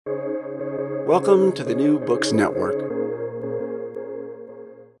Welcome to the New Books Network.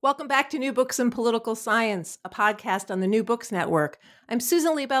 Welcome back to New Books in Political Science, a podcast on the New Books Network. I'm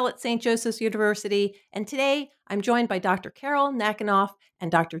Susan Liebel at St. Joseph's University, and today I'm joined by Dr. Carol Nakanoff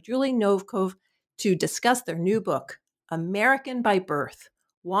and Dr. Julie Novkov to discuss their new book, American by Birth,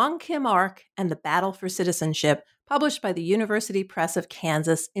 Wong Kim Ark and the Battle for Citizenship, published by the University Press of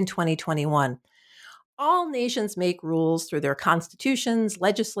Kansas in 2021. All nations make rules through their constitutions,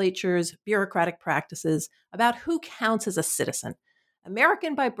 legislatures, bureaucratic practices about who counts as a citizen.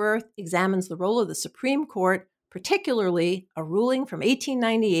 American by Birth examines the role of the Supreme Court, particularly a ruling from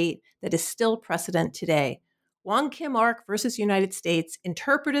 1898 that is still precedent today. Wong Kim Ark versus United States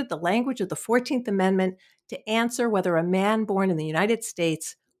interpreted the language of the 14th Amendment to answer whether a man born in the United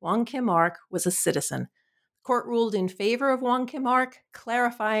States, Wong Kim Ark, was a citizen. The court ruled in favor of Wong Kim Ark,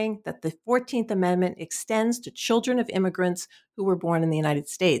 clarifying that the 14th Amendment extends to children of immigrants who were born in the United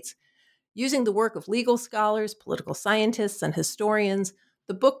States. Using the work of legal scholars, political scientists, and historians,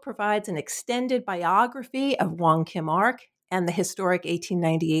 the book provides an extended biography of Wong Kim Ark and the historic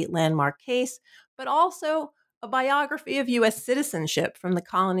 1898 landmark case, but also a biography of U.S. citizenship from the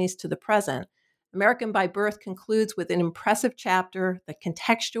colonies to the present. American by Birth concludes with an impressive chapter that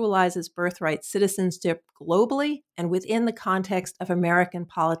contextualizes birthright citizenship globally and within the context of American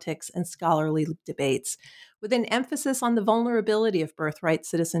politics and scholarly debates, with an emphasis on the vulnerability of birthright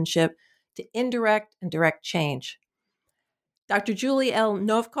citizenship to indirect and direct change. Dr. Julie L.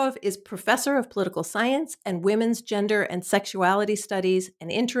 Novkov is professor of political science and women's gender and sexuality studies and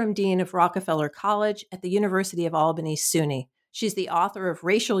interim dean of Rockefeller College at the University of Albany, SUNY. She's the author of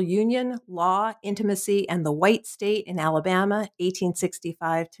Racial Union, Law, Intimacy, and the White State in Alabama,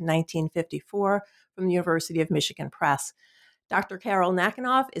 1865 to 1954, from the University of Michigan Press. Dr. Carol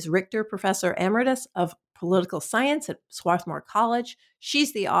Nakanoff is Richter Professor Emeritus of Political Science at Swarthmore College.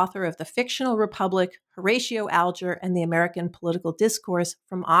 She's the author of The Fictional Republic, Horatio Alger, and the American Political Discourse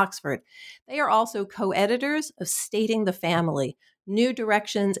from Oxford. They are also co-editors of Stating the Family, New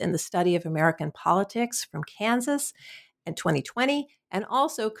Directions in the Study of American Politics from Kansas in 2020, and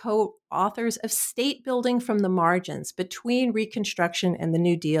also co-authors of State Building from the Margins, Between Reconstruction and the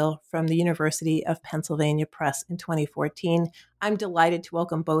New Deal from the University of Pennsylvania Press in 2014. I'm delighted to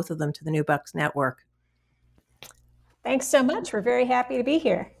welcome both of them to the New Books Network. Thanks so much. We're very happy to be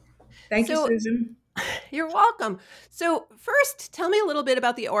here. Thank you, Susan. You're welcome. So first, tell me a little bit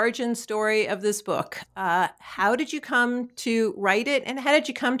about the origin story of this book. How did you come to write it, and how did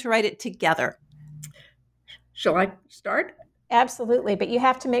you come to write it together? Shall I start? Absolutely, but you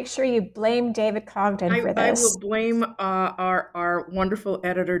have to make sure you blame David Congdon for this. I will blame our wonderful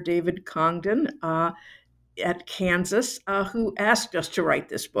editor, David Congdon, at Kansas, who asked us to write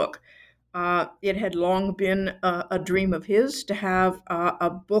this book. It had long been a dream of his to have a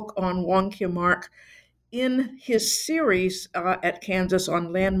book on Wong Kim Ark in his series at Kansas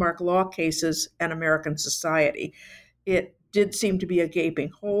on landmark law cases and American society. It did seem to be a gaping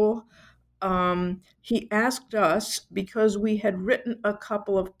hole. He asked us because we had written a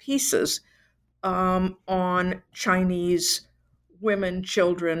couple of pieces on Chinese women,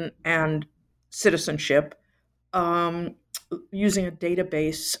 children, and citizenship, using a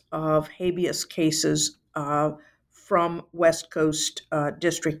database of habeas cases from West Coast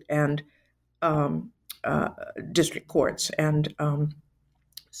district and district courts. And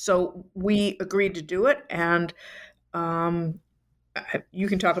so we agreed to do it, and you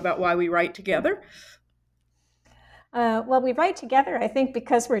can talk about why we write together. Well, we write together, I think,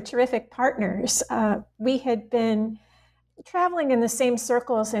 because we're terrific partners. We had been traveling in the same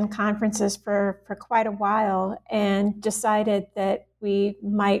circles and conferences for quite a while and decided that we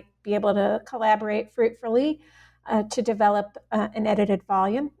might be able to collaborate fruitfully to develop an edited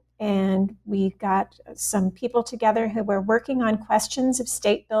volume. And we got some people together who were working on questions of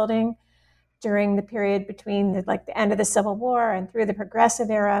state building during the period between the end of the Civil War and through the Progressive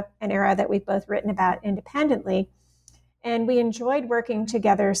Era, an era that we've both written about independently. And we enjoyed working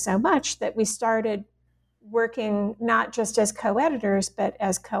together so much that we started working not just as co-editors, but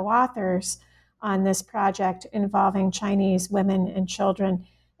as co-authors on this project involving Chinese women and children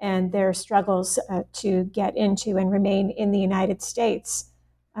and their struggles to get into and remain in the United States.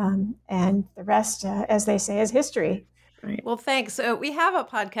 And the rest, as they say, is history. Right. Well, thanks. We have a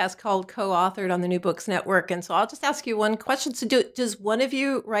podcast called Co-Authored on the New Books Network. And so I'll just ask you one question. So does one of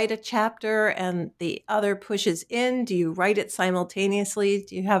you write a chapter and the other pushes in? Do you write it simultaneously?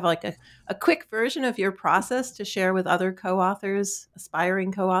 Do you have like a quick version of your process to share with other co-authors,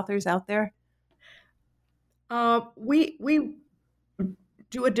 aspiring co-authors out there? We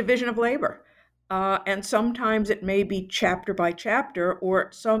do a division of labor. And sometimes it may be chapter by chapter, or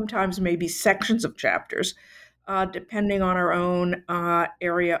sometimes maybe sections of chapters, depending on our own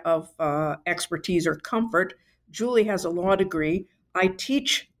area of expertise or comfort. Julie has a law degree. I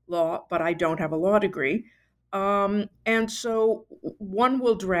teach law, but I don't have a law degree. And so one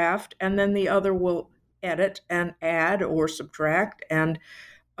will draft, and then the other will edit and add or subtract. And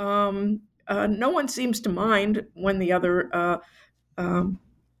no one seems to mind when the other.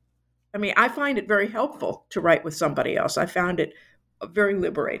 I find it very helpful to write with somebody else. I found it very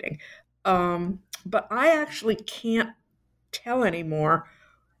liberating. But I actually can't tell anymore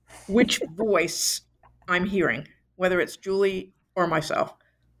which voice I'm hearing, whether it's Julie or myself.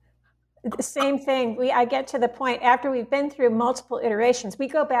 The same thing. I get to the point after we've been through multiple iterations. We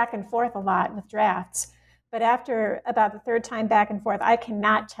go back and forth a lot with drafts. But after about the third time back and forth, I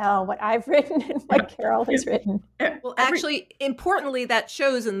cannot tell what I've written and what Carol has written. Well, actually, importantly, that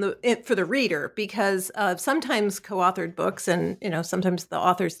shows for the reader, because sometimes co-authored books, and sometimes the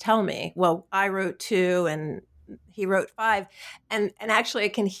authors tell me, well, I wrote 2 and he wrote 5, and actually I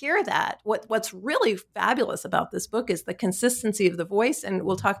can hear that. What's really fabulous about this book is the consistency of the voice, and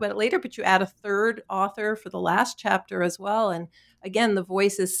we'll talk about it later. But you add a third author for the last chapter as well, and again, the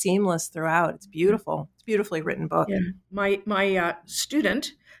voice is seamless throughout. It's beautiful. It's a beautifully written book. Yeah. My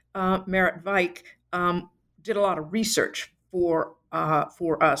student, Merritt Vike, did a lot of research for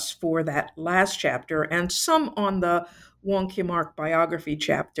us for that last chapter, and some on the Wong Kim Ark biography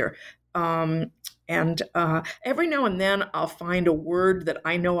chapter. And every now and then I'll find a word that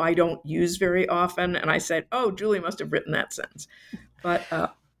I know I don't use very often, and I said, "Oh, Julie must have written that sentence." But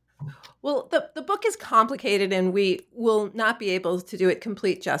well, the book is complicated, and we will not be able to do it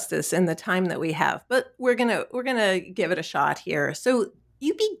complete justice in the time that we have. But we're gonna give it a shot here. So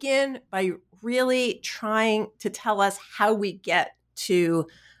you begin by really trying to tell us how we get to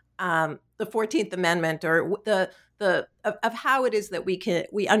the 14th Amendment, or of how it is that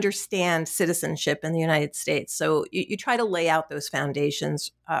we understand citizenship in the United States. So you try to lay out those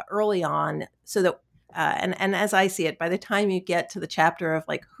foundations early on, so that and as I see it, by the time you get to the chapter of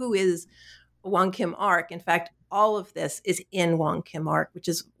like who is Wong Kim Ark, in fact, all of this is in Wong Kim Ark, which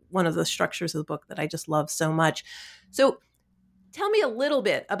is one of the structures of the book that I just love so much. So tell me a little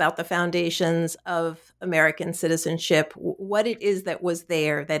bit about the foundations of American citizenship, what it is that was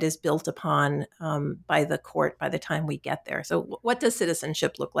there that is built upon by the court by the time we get there. So what does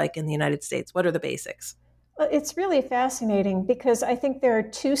citizenship look like in the United States? What are the basics? Well, it's really fascinating because I think there are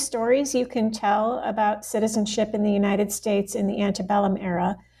 2 stories you can tell about citizenship in the United States in the antebellum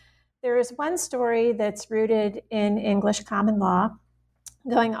era. There is one story that's rooted in English common law,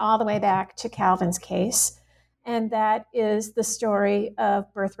 going all the way back to Calvin's case. And that is the story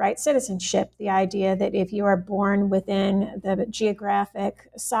of birthright citizenship, the idea that if you are born within the geographic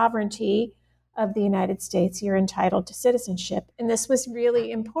sovereignty of the United States, you're entitled to citizenship. And this was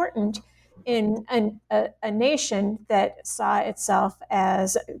really important in a nation that saw itself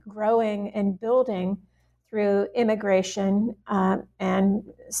as growing and building through immigration and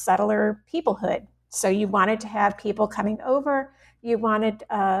settler peoplehood. So you wanted to have people coming over. You wanted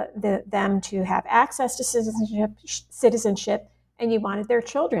them to have access to citizenship, and you wanted their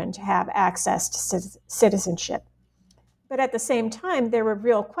children to have access to citizenship. But at the same time, there were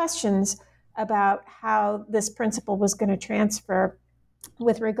real questions about how this principle was going to transfer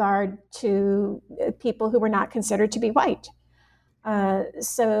with regard to people who were not considered to be white.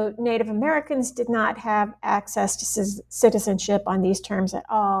 So Native Americans did not have access to citizenship on these terms at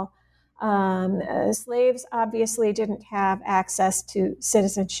all. Slaves obviously didn't have access to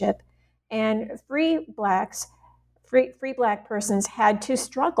citizenship, and free black persons had to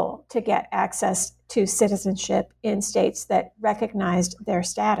struggle to get access to citizenship in states that recognized their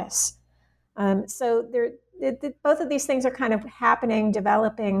status. So both of these things are kind of happening,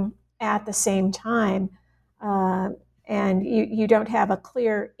 developing at the same time, and you don't have a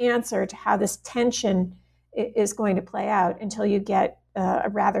clear answer to how this tension is going to play out until you get a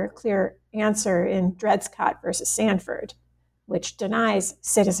rather clear answer in Dred Scott versus Sanford, which denies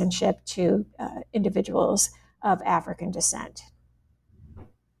citizenship to individuals of African descent.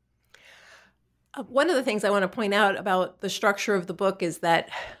 One of the things I want to point out about the structure of the book is that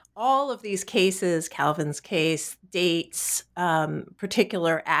all of these cases, Calvin's case, dates,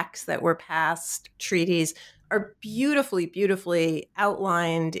 particular acts that were passed, treaties, are beautifully, beautifully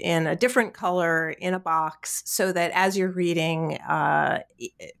outlined in a different color in a box, so that as you're reading,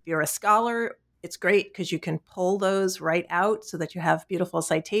 if you're a scholar, it's great because you can pull those right out so that you have beautiful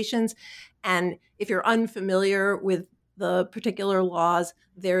citations. And if you're unfamiliar with the particular laws.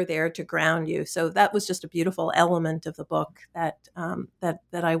 They're there to ground you. So that was just a beautiful element of the book that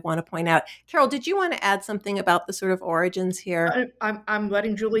I want to point out. Carol, did you want to add something about the sort of origins here? I'm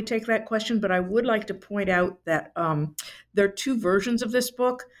letting Julie take that question, but I would like to point out that there are two versions of this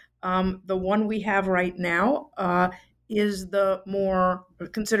book. The one we have right now is the more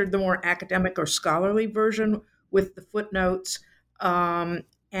considered the more academic or scholarly version with the footnotes,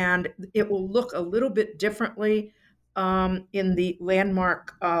 and it will look a little bit differently in the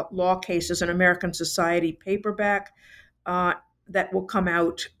Landmark Law Cases in American Society paperback that will come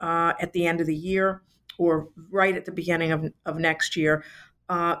out at the end of the year or right at the beginning of next year.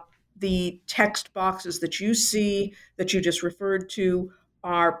 The text boxes that you see that you just referred to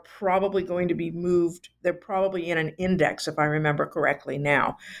are probably going to be moved. They're probably in an index, if I remember correctly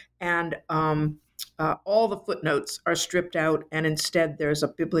now. And all the footnotes are stripped out, and instead there's a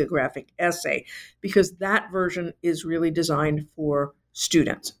bibliographic essay, because that version is really designed for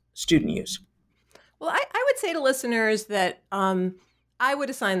student use. Well, I would say to listeners that I would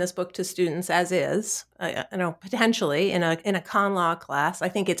assign this book to students as is, potentially in a con law class. I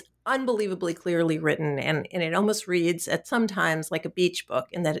think it's unbelievably clearly written, and it almost reads at sometimes like a beach book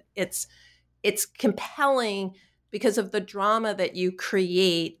in that it's compelling because of the drama that you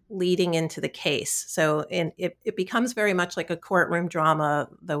create leading into the case. So it becomes very much like a courtroom drama,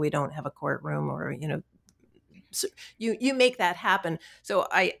 though we don't have a courtroom, or, so you make that happen. So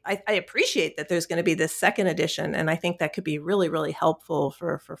I appreciate that there's going to be this second edition, and I think that could be really, really helpful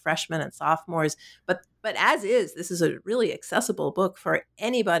for freshmen and sophomores. But as is, this is a really accessible book for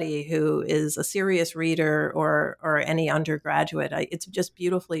anybody who is a serious reader or any undergraduate. It's just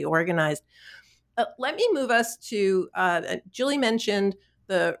beautifully organized. Let me move us to, Julie mentioned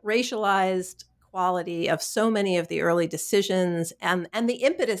the racialized quality of so many of the early decisions and the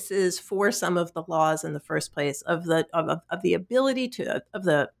impetuses for some of the laws in the first place, of the ability to, of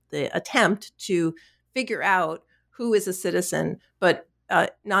the attempt to figure out who is a citizen, but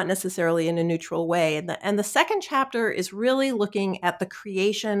not necessarily in a neutral way. And the second chapter is really looking at the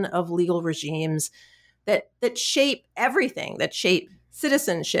creation of legal regimes that shape everything, that shape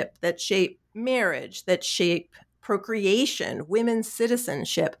citizenship, that shape marriage, that shape procreation, women's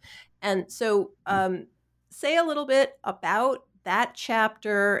citizenship. And so say a little bit about that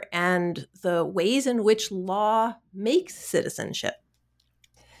chapter and the ways in which law makes citizenship.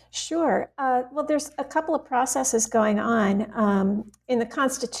 Sure. Well, there's a couple of processes going on. In the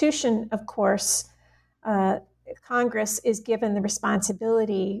Constitution, of course, Congress is given the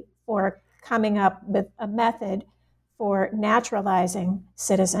responsibility for coming up with a method for naturalizing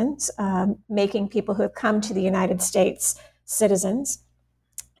citizens, making people who have come to the United States citizens.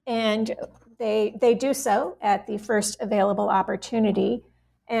 And they do so at the first available opportunity.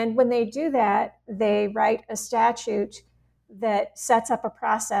 And when they do that, they write a statute that sets up a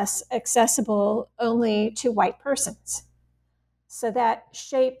process accessible only to white persons. So that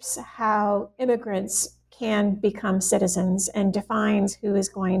shapes how immigrants can become citizens and defines who is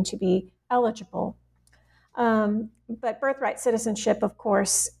going to be eligible. But birthright citizenship, of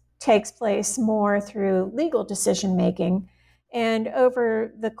course, takes place more through legal decision making. And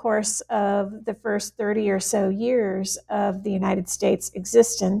over the course of the first 30 or so years of the United States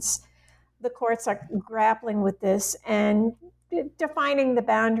existence, the courts are grappling with this and defining the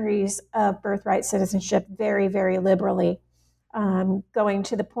boundaries of birthright citizenship very, very liberally, going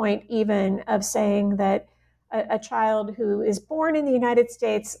to the point even of saying that a child who is born in the United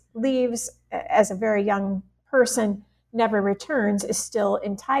States, leaves as a very young person, never returns, is still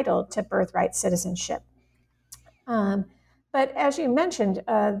entitled to birthright citizenship. But as you mentioned,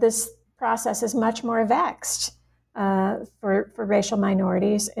 this process is much more vexed for racial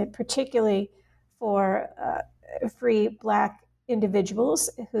minorities, particularly for free Black individuals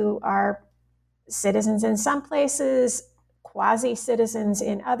who are citizens in some places, quasi-citizens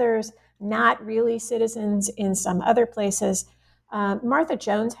in others, not really citizens in some other places. Martha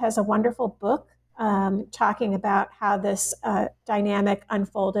Jones has a wonderful book talking about how this dynamic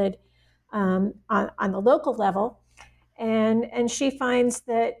unfolded on the local level. And she finds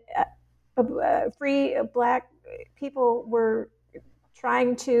that free Black people were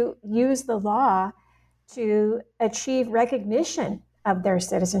trying to use the law to achieve recognition of their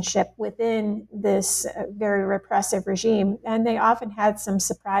citizenship within this very repressive regime. And they often had some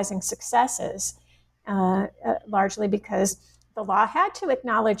surprising successes, largely because the law had to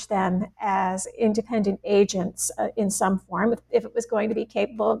acknowledge them as independent agents in some form if it was going to be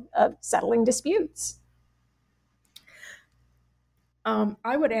capable of settling disputes.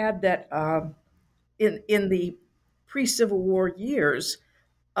 I would add that in the pre-Civil War years,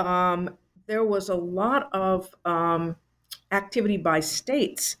 there was a lot of activity by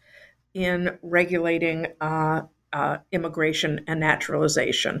states in regulating immigration and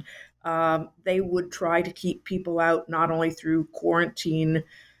naturalization. They would try to keep people out not only through quarantine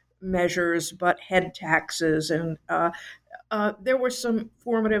measures, but head taxes. And there were some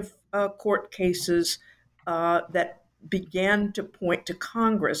formative court cases that began to point to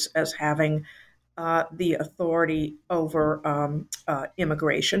Congress as having the authority over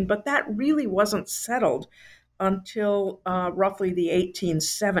immigration, but that really wasn't settled until roughly the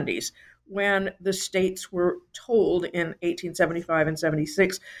 1870s, when the states were told in 1875 and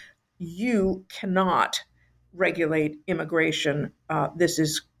 76, you cannot regulate immigration. This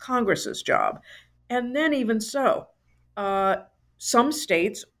is Congress's job. And then, even so, some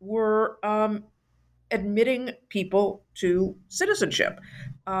states were admitting people to citizenship,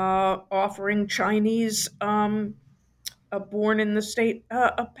 offering Chinese born in the state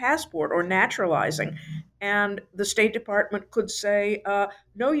a passport or naturalizing. And the State Department could say,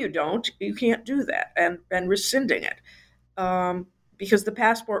 no, you don't. You can't do that, and rescinding it. Because the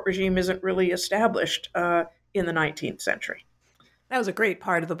passport regime isn't really established in the 19th century. That was a great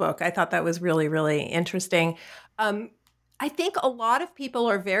part of the book. I thought that was really, really interesting. I think a lot of people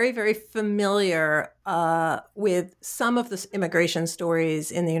are very, very familiar with some of the immigration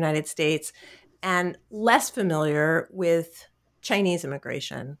stories in the United States and less familiar with Chinese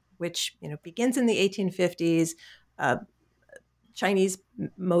immigration, which begins in the 1850s. Chinese,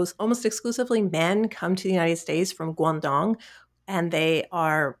 almost exclusively men, come to the United States from Guangdong, and they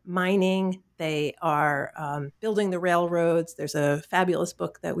are mining. They are building the railroads. There's a fabulous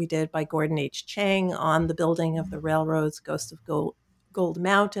book that we did by Gordon H. Chang on the building of the railroads, Ghost of Gold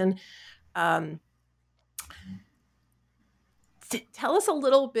Mountain. Tell us a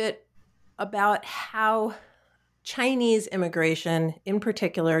little bit about how Chinese immigration, in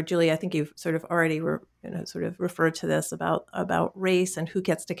particular, Julie, I think you've sort of already sort of referred to this about race and who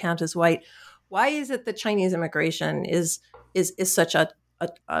gets to count as white. Why is it that Chinese immigration is such a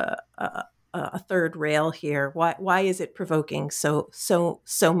third rail here? Why is it provoking so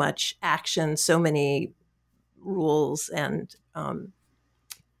much action, so many rules and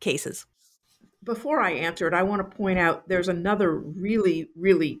cases? Before I answer it, I want to point out there's another really,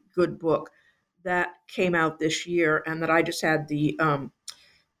 really good book that came out this year and that I just had the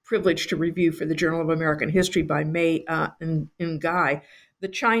privilege to review for the Journal of American History by Mei Ngai, The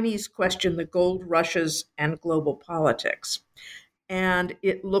Chinese Question, the Gold Rushes and Global Politics. And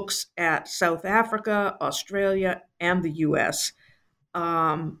it looks at South Africa, Australia, and the U.S.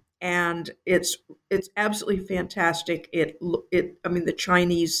 And it's absolutely fantastic. The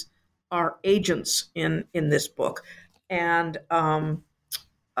Chinese are agents in this book, and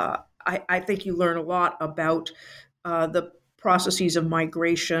I think you learn a lot about the processes of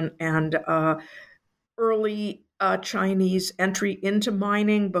migration and early Chinese entry into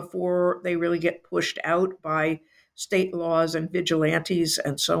mining before they really get pushed out by state laws and vigilantes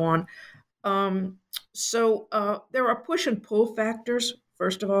and so on. So there are push and pull factors,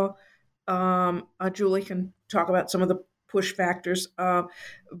 first of all. Julie can talk about some of the push factors,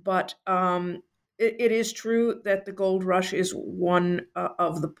 but it is true that the gold rush is one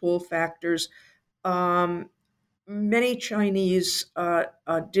of the pull factors. Many Chinese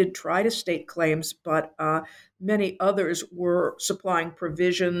did try to stake claims, but many others were supplying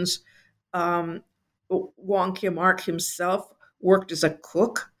provisions. Wong Kim-ark himself worked as a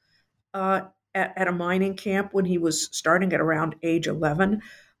cook at a mining camp when he was starting at around age 11.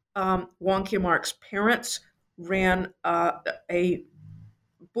 Wong Kim-ark's parents ran a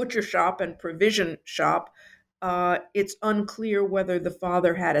butcher shop and provision shop. It's unclear whether the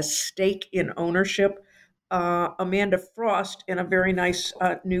father had a stake in ownership. Amanda Frost, in a very nice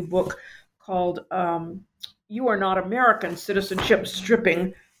new book called You Are Not American, Citizenship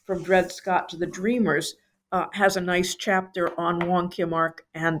Stripping from Dred Scott to the Dreamers, has a nice chapter on Wong Kim-ark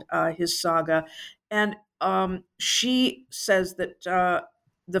and his saga. And she says that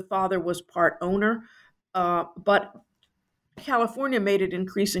the father was part owner, but California made it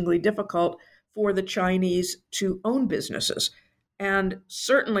increasingly difficult for the Chinese to own businesses. And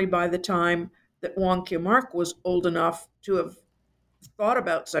certainly by the time that Wong Kim-ark was old enough to have thought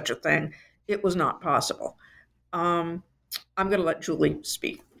about such a thing, it was not possible. I'm going to let Julie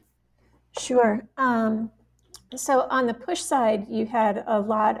speak. Sure. So on the push side, you had a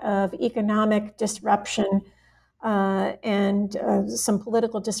lot of economic disruption and some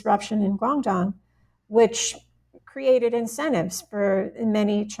political disruption in Guangdong, which created incentives for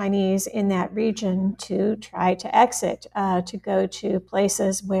many Chinese in that region to try to exit, to go to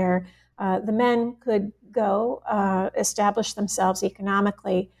places where the men could go, establish themselves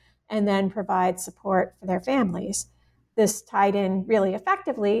economically, and then provide support for their families. This tied in really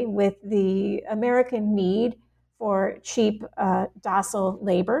effectively with the American need for cheap, docile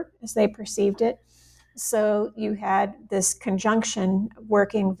labor, as they perceived it. So you had this conjunction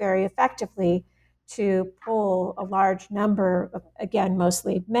working very effectively to pull a large number of, again,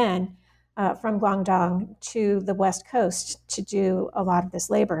 mostly men, from Guangdong to the West Coast to do a lot of this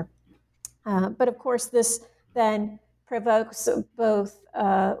labor. But of course, this then provokes both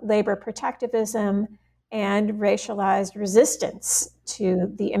labor protectivism and racialized resistance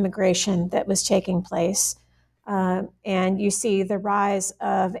to the immigration that was taking place. And you see the rise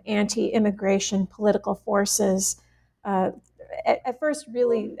of anti-immigration political forces, at first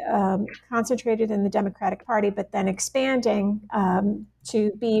really concentrated in the Democratic Party, but then expanding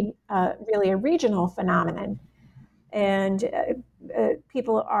to be really a regional phenomenon. And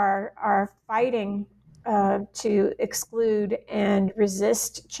people are fighting to exclude and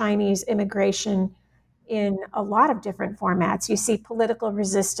resist Chinese immigration in a lot of different formats. You see political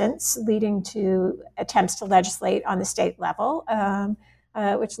resistance leading to attempts to legislate on the state level,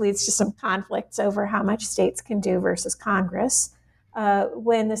 which leads to some conflicts over how much states can do versus Congress.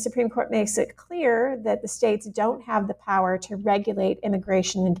 When the Supreme Court makes it clear that the states don't have the power to regulate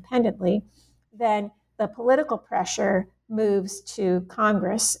immigration independently, then the political pressure moves to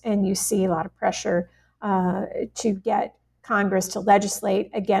Congress, and you see a lot of pressure to get Congress to legislate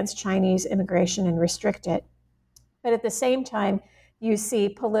against Chinese immigration and restrict it. But at the same time, you see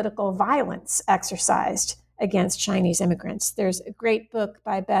political violence exercised against Chinese immigrants. There's a great book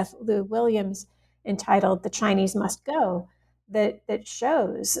by Beth Lou Williams entitled "The Chinese Must Go" that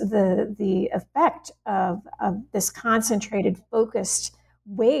shows the effect of this concentrated, focused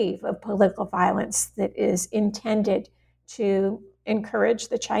wave of political violence that is intended to encourage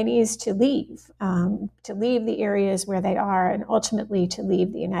the Chinese to leave the areas where they are, and ultimately to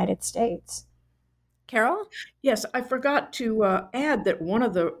leave the United States. Carol? Yes, I forgot to add that one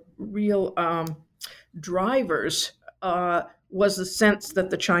of the real drivers was the sense that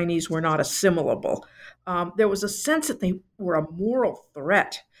the Chinese were not assimilable. There was a sense that they were a moral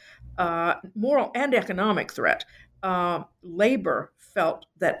threat, moral and economic threat. Labor felt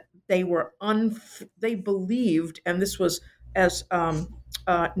that they were they believed, and this was, as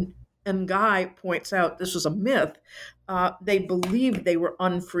Nguy points out, this was a myth. They believed they were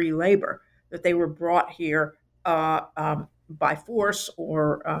unfree labor, that they were brought here by force,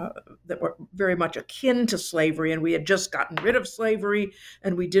 or that were very much akin to slavery, and we had just gotten rid of slavery,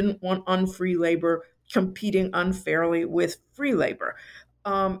 and we didn't want unfree labor competing unfairly with free labor.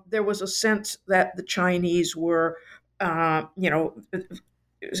 There was a sense that the Chinese were,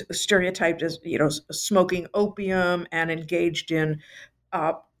 stereotyped as, smoking opium and engaged in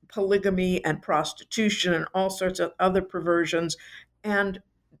polygamy and prostitution and all sorts of other perversions. And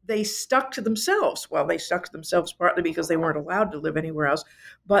they stuck to themselves. Well, they stuck to themselves partly because they weren't allowed to live anywhere else,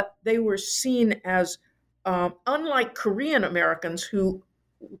 but they were seen as, unlike Korean Americans who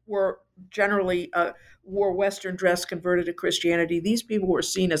were generally wore Western dress, converted to Christianity, these people were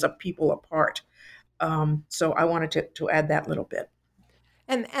seen as a people apart. So I wanted to add that little bit.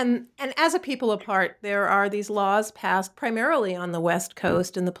 And as a people apart, there are these laws passed primarily on the West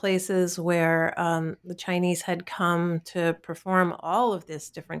Coast in the places where the Chinese had come to perform all of this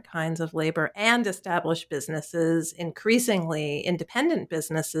different kinds of labor and establish businesses, increasingly independent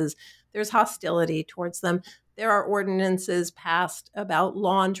businesses. There's hostility towards them. There are ordinances passed about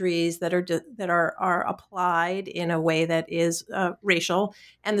laundries that are applied in a way that is racial,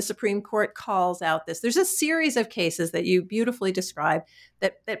 and the Supreme Court calls out this. There's a series of cases that you beautifully describe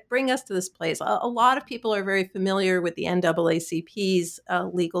that bring us to this place. A lot of people are very familiar with the NAACP's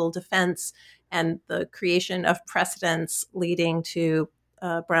legal defense and the creation of precedents leading to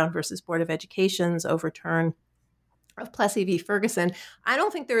Brown versus Board of Education's overturn of Plessy v. Ferguson. I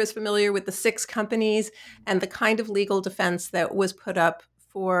don't think they're as familiar with the 6 companies and the kind of legal defense that was put up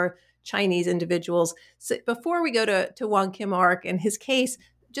for Chinese individuals. So before we go to Wong Kim Ark and his case,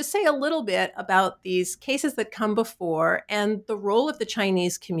 just say a little bit about these cases that come before and the role of the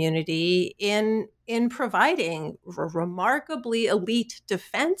Chinese community in providing remarkably elite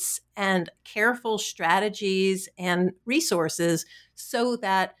defense and careful strategies and resources so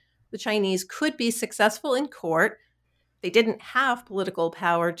that the Chinese could be successful in court. They didn't have political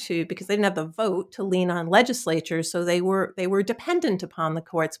power because they didn't have the vote to lean on legislatures, so they were dependent upon the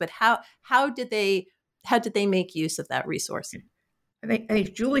courts. But how did they make use of that resource? I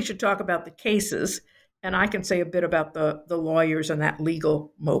think Julie should talk about the cases, and I can say a bit about the lawyers and that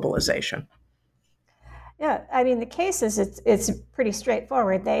legal mobilization. Yeah, I mean, the cases, it's pretty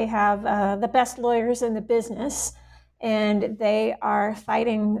straightforward. They have the best lawyers in the business, and they are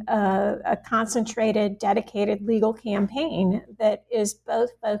fighting a concentrated, dedicated legal campaign that is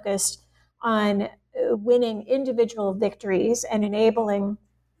both focused on winning individual victories and enabling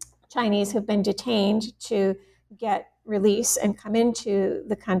Chinese who've been detained to get release and come into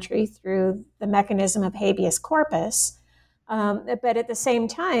the country through the mechanism of habeas corpus. But at the same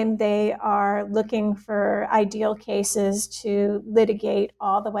time, they are looking for ideal cases to litigate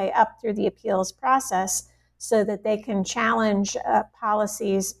all the way up through the appeals process so that they can challenge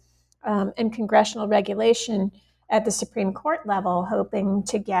policies and congressional regulation at the Supreme Court level, hoping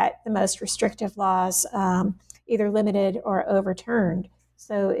to get the most restrictive laws either limited or overturned.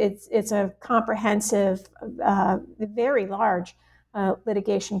 So it's a comprehensive, very large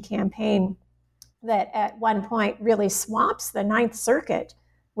litigation campaign that at one point really swamps the Ninth Circuit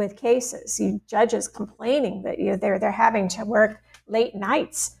with cases. Judges complaining that they're having to work late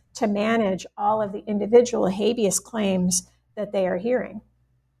nights to manage all of the individual habeas claims that they are hearing.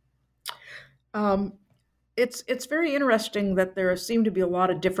 It's very interesting that there seem to be a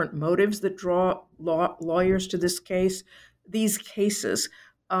lot of different motives that draw lawyers to these cases.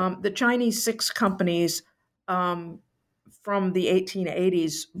 The Chinese 6 companies from the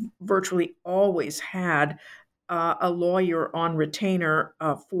 1880s virtually always had a lawyer on retainer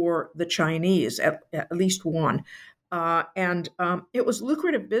for the Chinese, at least one. And it was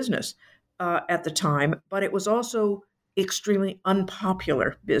lucrative business at the time, but it was also extremely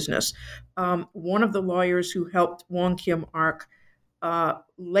unpopular business. One of the lawyers who helped Wong Kim Ark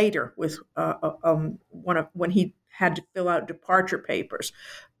later with when he had to fill out departure papers,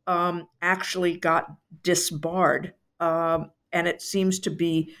 actually got disbarred. And it seems to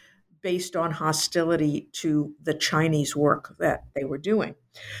be based on hostility to the Chinese work that they were doing.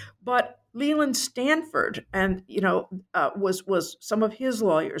 But Leland Stanford, and was some of his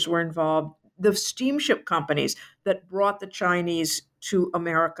lawyers were involved. The steamship companies that brought the Chinese to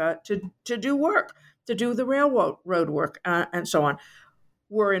America to do work, to do the railroad work, and so on,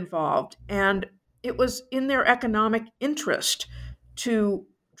 were involved. And it was in their economic interest to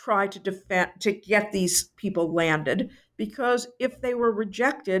try to get these people landed, because if they were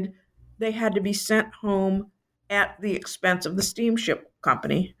rejected, they had to be sent home at the expense of the steamship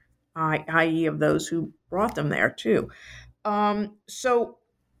company, i.e. of those who brought them there too. So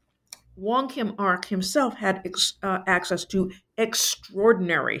Wong Kim Ark himself had access to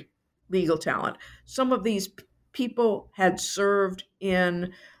extraordinary legal talent. Some of these people had served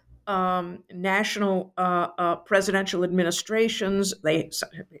in national presidential administrations.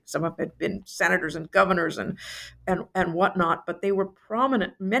 Some of them had been senators and governors and whatnot, but they were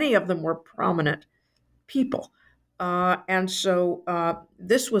prominent. Many of them were prominent people. And so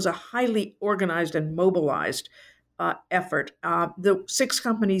this was a highly organized and mobilized effort. The 6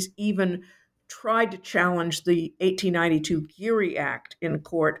 companies even tried to challenge the 1892 Geary Act in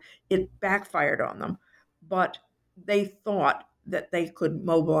court. It backfired on them, but they thought that they could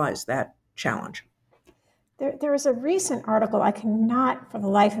mobilize that challenge. There was a recent article, I cannot for the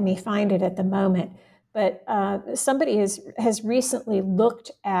life of me find it at the moment, but somebody has recently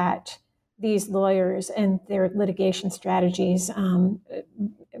looked at these lawyers and their litigation strategies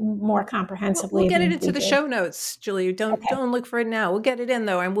more comprehensively. We'll get it into the show notes, Julie. Don't look for it now. We'll get it in,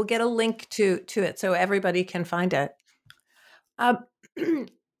 though, and we'll get a link to it so everybody can find it.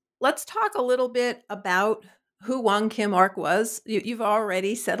 Let's talk a little bit about who Wong Kim Ark was. You've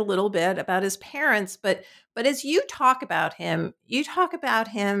already said a little bit about his parents, but as you talk about him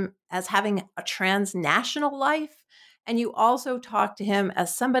as having a transnational life, and you also talk to him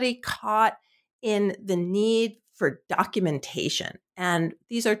as somebody caught in the need for documentation. And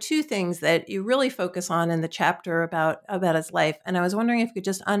these are 2 things that you really focus on in the chapter about his life. And I was wondering if you could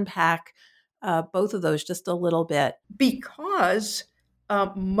just unpack both of those just a little bit. Because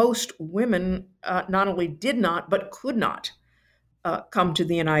most women not only did not, but could not come to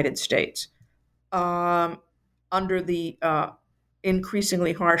the United States under the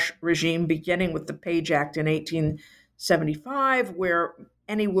increasingly harsh regime, beginning with the Page Act in 1875, where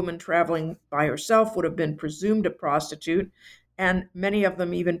any woman traveling by herself would have been presumed a prostitute, and many of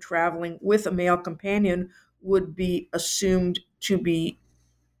them, even traveling with a male companion, would be assumed to be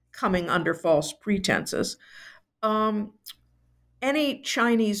coming under false pretenses. Any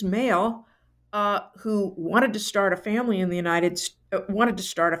Chinese male who wanted to start a family in the United States,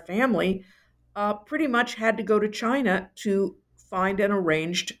 pretty much had to go to China to find an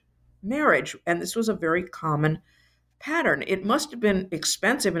arranged marriage. And this was a very common pattern. It must have been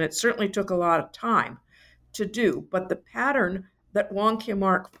expensive, and it certainly took a lot of time to do. But the pattern that Wong Kim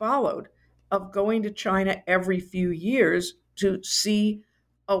Ark followed of going to China every few years to see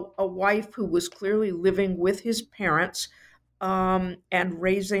a wife who was clearly living with his parents and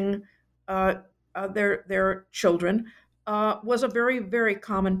raising their children was a very, very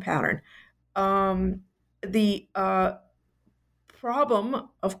common pattern. The problem,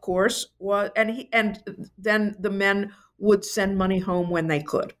 of course, was, and then the men would send money home when they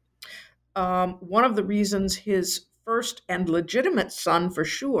could. One of the reasons his first and legitimate son, for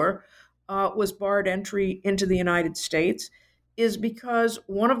sure, was barred entry into the United States is because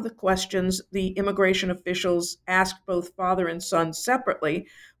one of the questions the immigration officials asked both father and son separately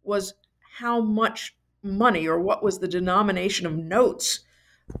was how much money, or what was the denomination of notes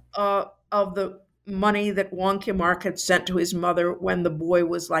of the money that Wong Kim Ark had sent to his mother when the boy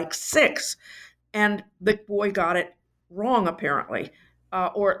was like 6. And the boy got it wrong, apparently,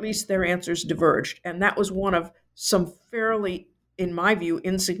 or at least their answers diverged. And that was one of some fairly, in my view,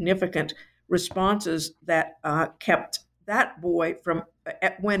 insignificant responses that kept that boy from,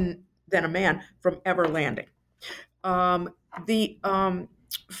 when then a man, from ever landing. The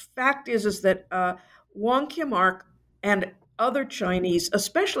fact is that Wong Kim Ark and other Chinese,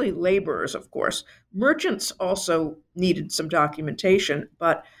 especially laborers, of course, merchants also needed some documentation,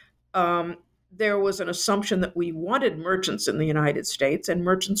 but there was an assumption that we wanted merchants in the United States, and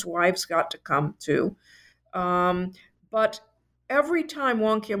merchants' wives got to come too. But every time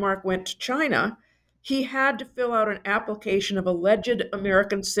Wong Kim Ark went to China, he had to fill out an application of alleged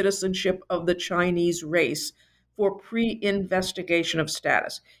American citizenship of the Chinese race for pre-investigation of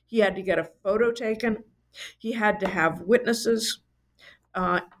status. He had to get a photo taken. He had to have witnesses.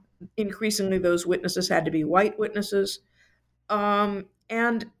 Increasingly, those witnesses had to be white witnesses.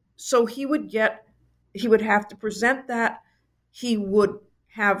 And so he would have to present that. He would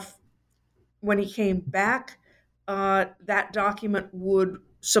have, when he came back, that document would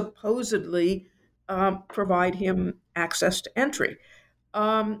supposedly provide him access to entry.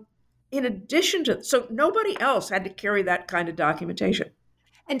 In addition to, so nobody else had to carry that kind of documentation.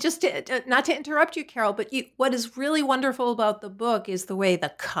 And just to, not to interrupt you, Carol, but what is really wonderful about the book is the way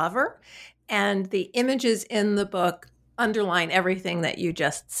the cover and the images in the book underline everything that you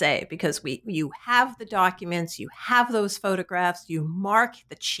just say, because you have the documents, you have those photographs, you mark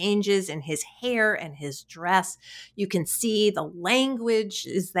the changes in his hair and his dress. You can see the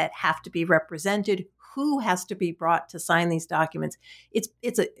languages that have to be represented, who has to be brought to sign these documents.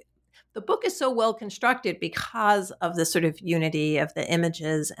 The book is so well constructed because of the sort of unity of the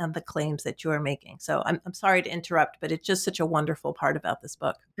images and the claims that you are making. So I'm sorry to interrupt, but it's just such a wonderful part about this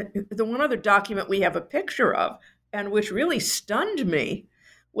book. The one other document we have a picture of, and which really stunned me,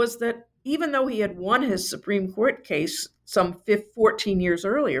 was that even though he had won his Supreme Court case some 15 years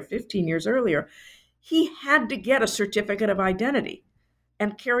earlier, he had to get a certificate of identity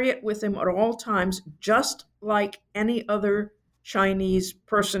and carry it with him at all times, just like any other Chinese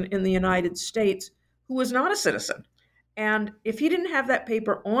person in the United States who was not a citizen. And if he didn't have that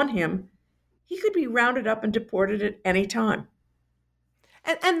paper on him, he could be rounded up and deported at any time.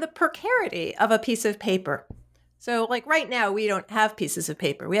 And the precarity of a piece of paper. So like right now, we don't have pieces of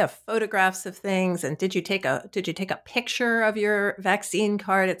paper. We have photographs of things. And did you take a picture of your vaccine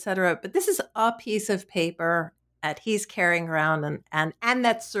card, et cetera? But this is a piece of paper that he's carrying around and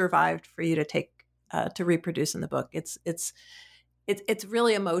that's survived for you to take to reproduce in the book. It's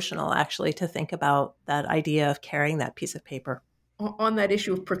really emotional, actually, to think about that idea of carrying that piece of paper. On that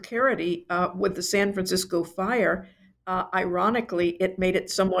issue of precarity, with the San Francisco fire, ironically, it made it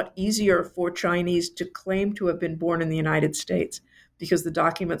somewhat easier for Chinese to claim to have been born in the United States because the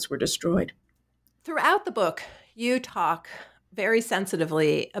documents were destroyed. Throughout the book, you talk very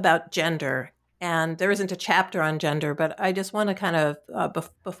sensitively about gender, and there isn't a chapter on gender, but I just want to kind of,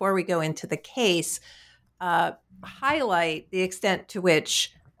 before we go into the case, highlight the extent to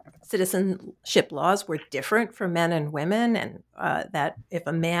which citizenship laws were different for men and women, and that if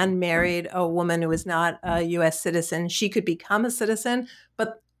a man married a woman who was not a U.S. citizen, she could become a citizen,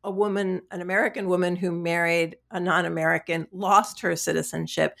 but an American woman who married a non-American lost her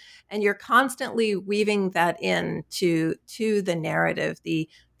citizenship. And you're constantly weaving that into the narrative, the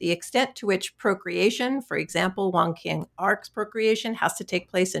extent to which procreation, for example, Wong Kim Ark's procreation has to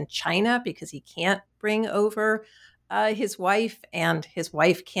take place in China because he can't bring over his wife, and his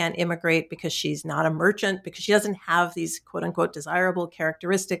wife can't immigrate because she's not a merchant, because she doesn't have these quote unquote desirable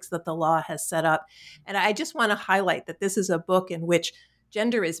characteristics that the law has set up. And I just want to highlight that this is a book in which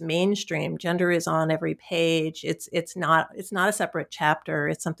gender is mainstream. Gender is on every page. It's not a separate chapter.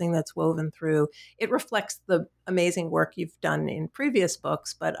 It's something that's woven through. It reflects the amazing work you've done in previous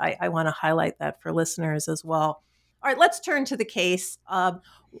books, but I want to highlight that for listeners as well. All right, let's turn to the case.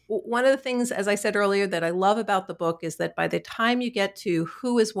 One of the things, as I said earlier, that I love about the book is that by the time you get to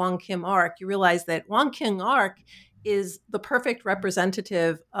who is Wong Kim Ark, you realize that Wong Kim Ark is the perfect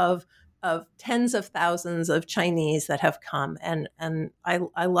representative of tens of thousands of Chinese that have come, and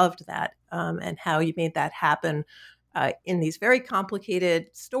I loved that, and how you made that happen in these very complicated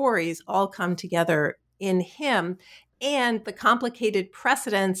stories all come together in him, and the complicated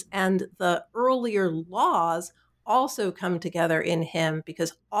precedents and the earlier laws also come together in him,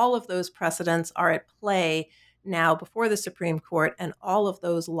 because all of those precedents are at play now before the Supreme Court, and all of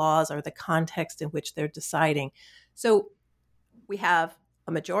those laws are the context in which they're deciding. So we have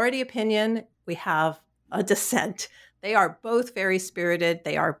a majority opinion, we have a dissent. They are both very spirited.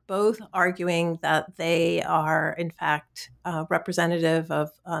 They are both arguing that they are, in fact, representative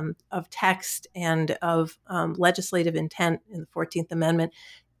of text and of legislative intent in the 14th Amendment.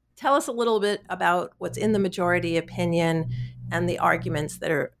 Tell us a little bit about what's in the majority opinion and the arguments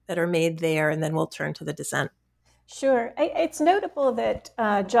that are made there, and then we'll turn to the dissent. Sure. It's notable that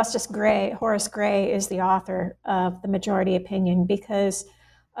Justice Gray, Horace Gray, is the author of the majority opinion, because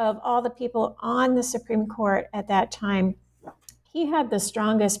of all the people on the Supreme Court at that time, he had the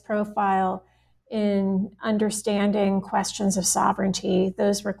strongest profile in understanding questions of sovereignty.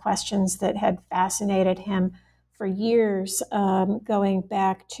 Those were questions that had fascinated him for years, going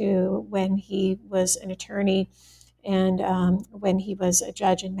back to when he was an attorney and when he was a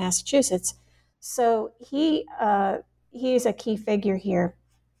judge in Massachusetts. So he's a key figure here,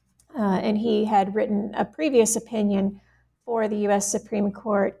 and he had written a previous opinion for the U.S. Supreme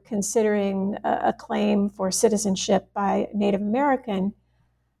Court considering a claim for citizenship by Native American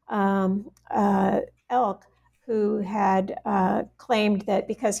Elk, who had claimed that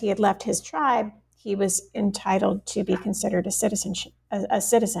because he had left his tribe, he was entitled to be considered a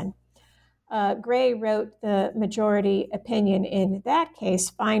citizen. Gray wrote the majority opinion in that case,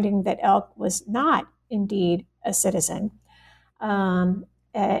 finding that Elk was not indeed a citizen.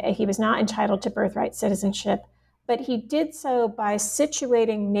 He was not entitled to birthright citizenship, but he did so by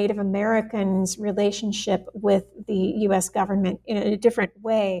situating Native Americans' relationship with the U.S. government in a different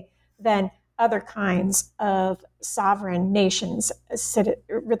way than other kinds of sovereign nations'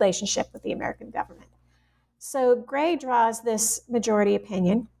 relationship with the American government. So Gray draws this majority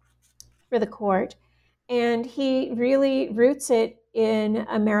opinion for the court, and he really roots it in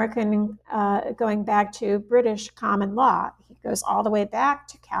American, going back to British common law. He goes all the way back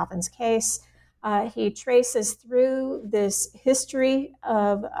to Calvin's case. He traces through this history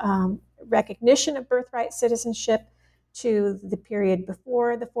of recognition of birthright citizenship to the period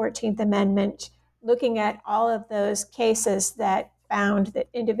before the 14th Amendment, looking at all of those cases that found that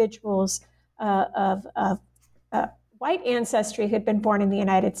individuals of white ancestry who had been born in the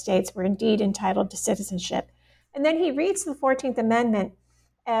United States were indeed entitled to citizenship. And then he reads the 14th Amendment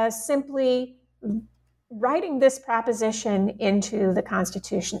as simply writing this proposition into the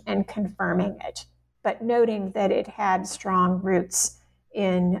Constitution and confirming it, but noting that it had strong roots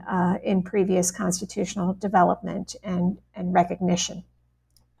in previous constitutional development and recognition.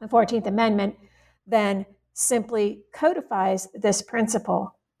 The 14th Amendment then simply codifies this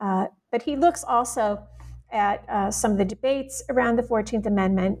principle, but he looks also at some of the debates around the 14th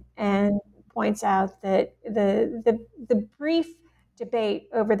Amendment and points out that the brief debate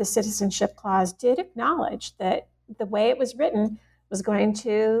over the Citizenship Clause did acknowledge that the way it was written was going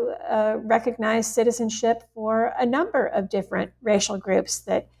to recognize citizenship for a number of different racial groups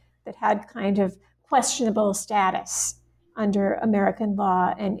that had kind of questionable status under American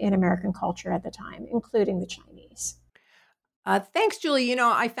law and in American culture at the time, including the Chinese. Thanks, Julie.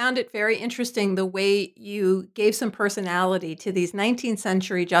 I found it very interesting the way you gave some personality to these 19th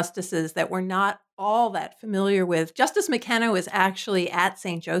century justices that we're not all that familiar with. Justice McKenna was actually at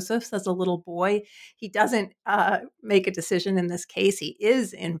St. Joseph's as a little boy. He doesn't make a decision in this case. He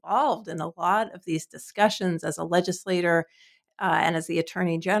is involved in a lot of these discussions as a legislator and as the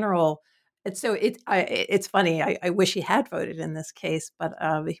Attorney General. And so it's funny. I wish he had voted in this case, but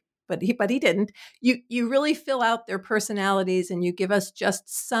he didn't. You really fill out their personalities and you give us just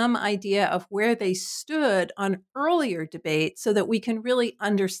some idea of where they stood on earlier debates so that we can really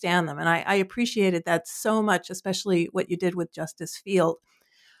understand them. And I appreciated that so much, especially what you did with Justice Field.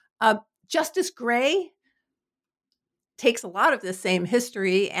 Justice Gray takes a lot of the same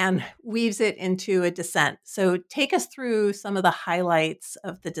history and weaves it into a dissent. So take us through some of the highlights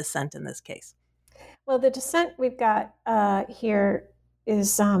of the dissent in this case. Well, the dissent we've got here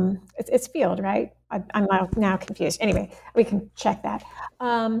is it's Field, right? I'm now confused. Anyway, we can check that.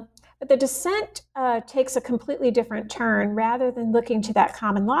 But the dissent takes a completely different turn. Rather than looking to that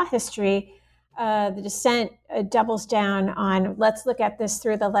common law history, The dissent doubles down on let's look at this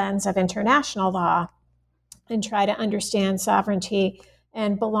through the lens of international law and try to understand sovereignty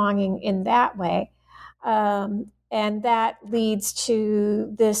and belonging in that way. And that leads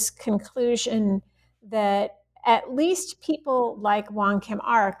to this conclusion that at least people like Wong Kim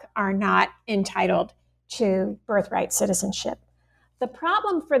Ark are not entitled to birthright citizenship. The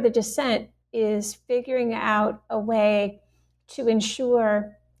problem for the dissent is figuring out a way to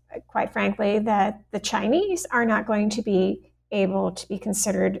ensure, quite frankly, that the Chinese are not going to be able to be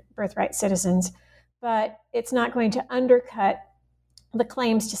considered birthright citizens, but it's not going to undercut the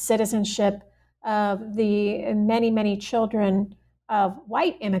claims to citizenship of the many, many children of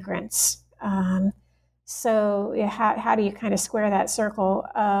white immigrants. So how do you kind of square that circle?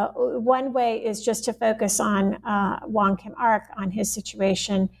 One way is just to focus on Wong Kim Ark, on his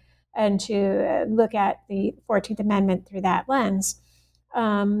situation, and to look at the 14th Amendment through that lens.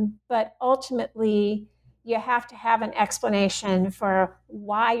 But ultimately, you have to have an explanation for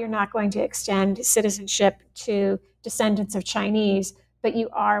why you're not going to extend citizenship to descendants of Chinese, but you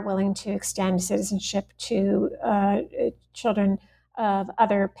are willing to extend citizenship to children of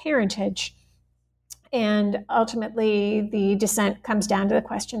other parentage. And ultimately, the dissent comes down to the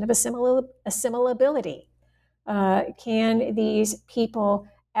question of assimilability. Can these people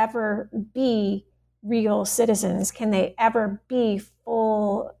ever be real citizens? Can they ever be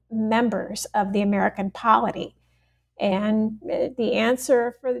full members of the American polity? And the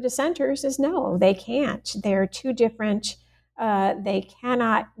answer for the dissenters is no, they can't. They're too different. They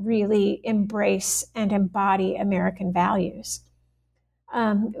cannot really embrace and embody American values.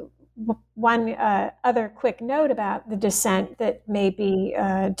 One other quick note about the dissent that may be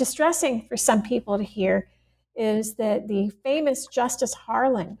distressing for some people to hear is that the famous Justice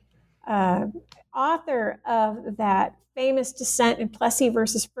Harlan, author of that famous dissent in Plessy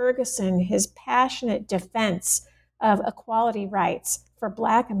versus Ferguson, his passionate defense of equality rights for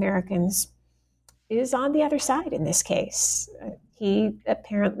Black Americans, is on the other side in this case. He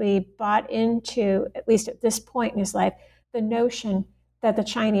apparently bought into, at least at this point in his life, the notion that the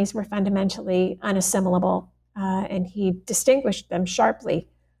Chinese were fundamentally unassimilable, and he distinguished them sharply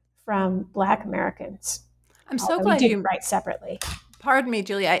from Black Americans. I'm so glad you write separately. Pardon me,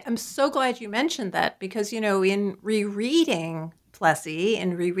 Julie. I'm so glad you mentioned that because, in rereading Plessy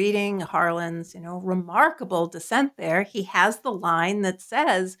and rereading Harlan's, remarkable dissent there, he has the line that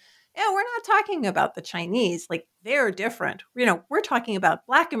says, we're not talking about the Chinese, like they're different. We're talking about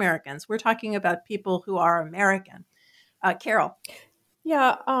Black Americans. We're talking about people who are American. Carol.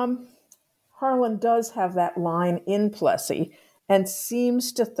 Yeah, Harlan does have that line in Plessy and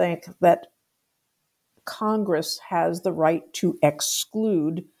seems to think that Congress has the right to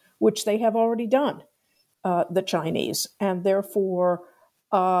exclude, which they have already done, the Chinese. And therefore,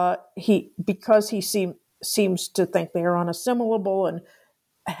 because he seems to think they are unassimilable and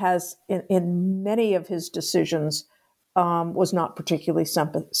has, in many of his decisions, was not particularly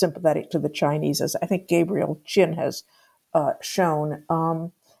sympathetic to the Chinese, as I think Gabriel Chin has shown.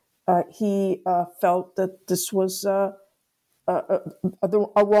 He felt that this was a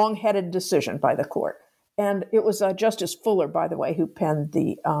wrong-headed decision by the court. And it was Justice Fuller, by the way, who penned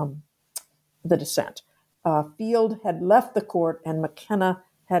the dissent. Field had left the court, and McKenna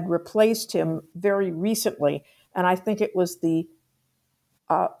had replaced him very recently. And I think it was that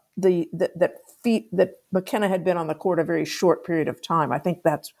McKenna had been on the court a very short period of time. I think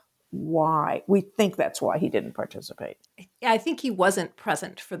that's why he didn't participate. Yeah, I think he wasn't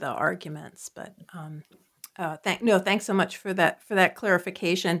present for the arguments, but thanks so much for that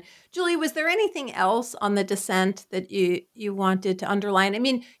clarification. Julie, was there anything else on the dissent that you wanted to underline? I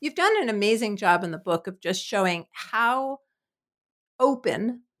mean, you've done an amazing job in the book of just showing how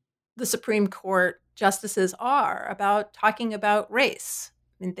open the Supreme Court justices are about talking about race.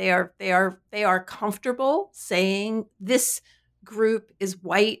 I mean, they are comfortable saying this group is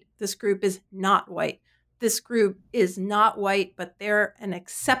white, this group is not white. This group is not white, but they're an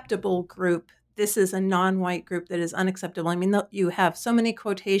acceptable group. This is a non-white group that is unacceptable. I mean, you have so many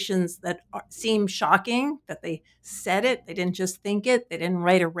quotations that seem shocking that they said it. They didn't just think it. They didn't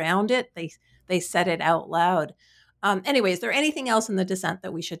write around it. They said it out loud. Anyway, is there anything else in the dissent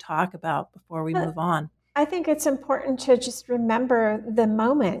that we should talk about before we move on? I think it's important to just remember the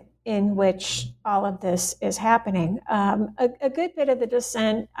moment in which all of this is happening. A good bit of the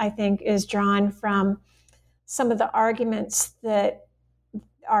dissent, I think, is drawn from some of the arguments that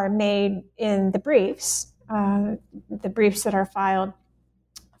are made in the briefs that are filed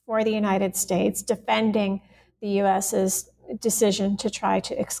for the United States, defending the U.S.'s decision to try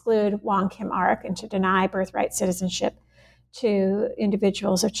to exclude Wong Kim Ark and to deny birthright citizenship to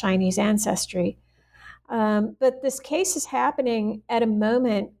individuals of Chinese ancestry. But this case is happening at a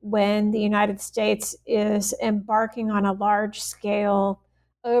moment when the United States is embarking on a large-scale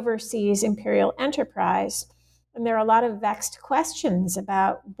overseas imperial enterprise. And there are a lot of vexed questions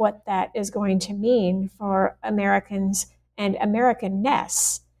about what that is going to mean for Americans and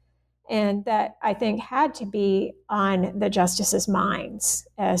Americanness. And that, I think, had to be on the justices' minds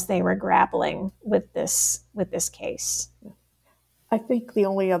as they were grappling with this case. I think the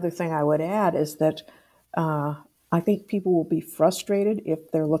only other thing I would add is that I think people will be frustrated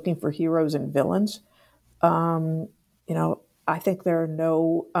if they're looking for heroes and villains. I think there are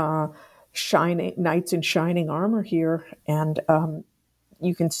no shining knights in shining armor here, and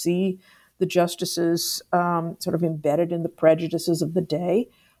you can see the justices sort of embedded in the prejudices of the day.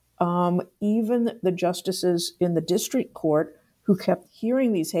 Even the justices in the district court who kept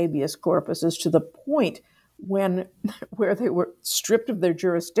hearing these habeas corpuses to the point where they were stripped of their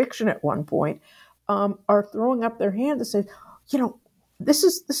jurisdiction at one point, are throwing up their hands and say, this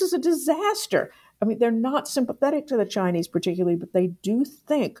is a disaster. I mean, they're not sympathetic to the Chinese particularly, but they do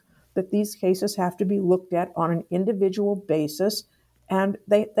think that these cases have to be looked at on an individual basis, and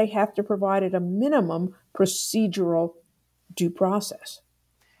they have to provide at a minimum procedural due process.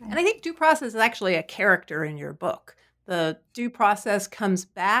 And I think due process is actually a character in your book. The due process comes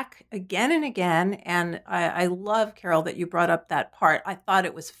back again and again. And I love, Carol, that you brought up that part. I thought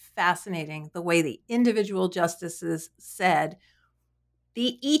it was fascinating the way the individual justices said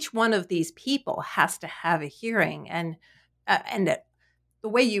each one of these people has to have a hearing. And that the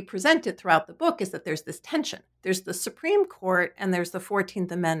way you present it throughout the book is that there's this tension. There's the Supreme Court and there's the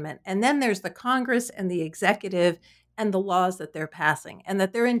 14th Amendment. And then there's the Congress and the executive and the laws that they're passing, and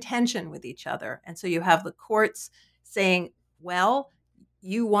that they're in tension with each other. And so you have the courts saying, well,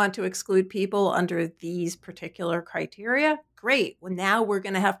 you want to exclude people under these particular criteria? Great. Well, now we're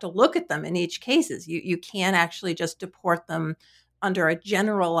going to have to look at them in each case. You can't actually just deport them under a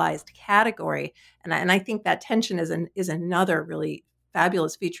generalized category. And I think that tension is another really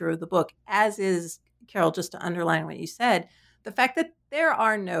fabulous feature of the book, as is, Carol, just to underline what you said, the fact that there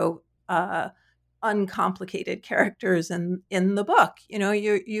are no uncomplicated characters in the book.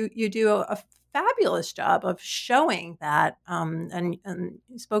 You do a fabulous job of showing that, and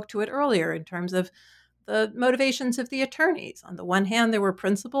you spoke to it earlier in terms of the motivations of the attorneys. On the one hand, there were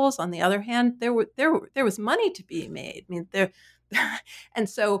principles. On the other hand, there was money to be made. I mean, and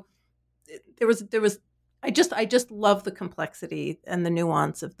so there was. I just love the complexity and the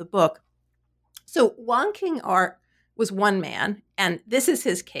nuance of the book. So Wong King-art was one man, and this is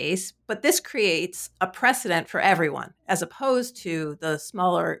his case, but this creates a precedent for everyone, as opposed to the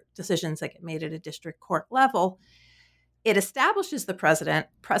smaller decisions that get made at a district court level. It establishes the precedent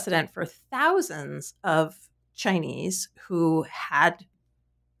for thousands of Chinese who had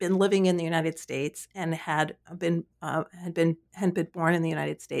been living in the United States and had been born in the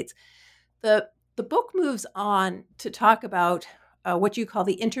United States. The book moves on to talk about what you call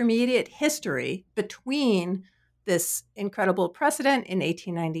the intermediate history between this incredible precedent in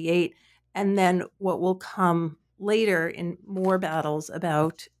 1898 and then what will come later in more battles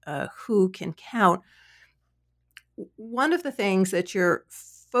about who can count. One of the things that you're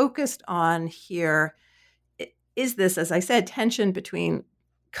focused on here is this, as I said, tension between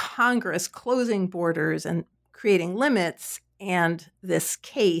Congress closing borders and creating limits and this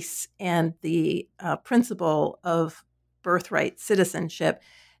case and the principle of birthright citizenship.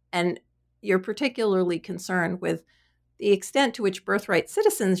 And you're particularly concerned with the extent to which birthright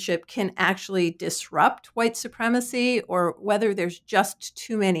citizenship can actually disrupt white supremacy, or whether there's just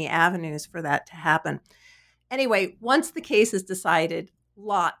too many avenues for that to happen. Anyway, once the case is decided,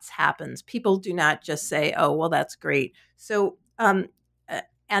 lots happens. People do not just say, oh, well, that's great. So,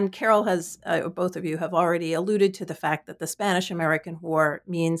 and Carol has, both of you have already alluded to the fact that the Spanish-American War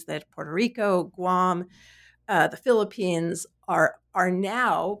means that Puerto Rico, Guam, the Philippines are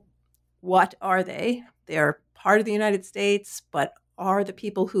now, what are they? They're part of the United States, but are the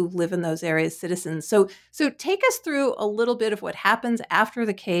people who live in those areas citizens? So take us through a little bit of what happens after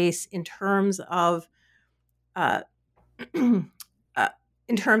the case in terms of who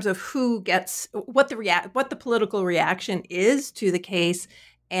gets what the political reaction is to the case,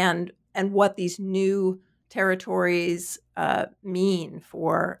 and what these new territories mean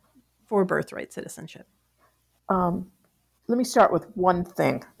for birthright citizenship. Let me start with one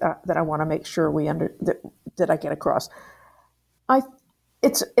thing that I want to make sure that I get across.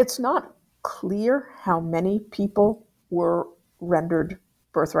 It's not clear how many people were rendered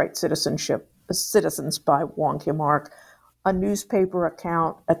birthright citizens by Wong Kim-ark. A newspaper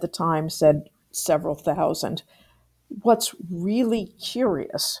account at the time said several thousand. what's really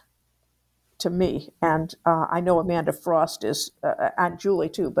curious to me, and I know Amanda Frost is, and Julie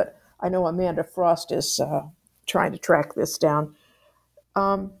too, but I know Amanda Frost is trying to track this down.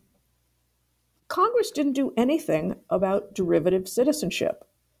 Congress didn't do anything about derivative citizenship.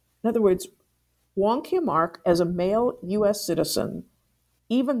 In other words, Wong Kim Ark, as a male U.S. citizen,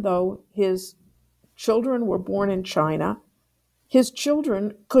 even though his children were born in China, his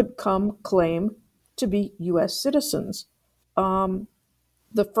children could come claim to be U.S. citizens.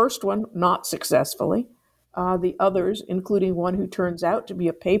 The first one, not successfully. The others, including one who turns out to be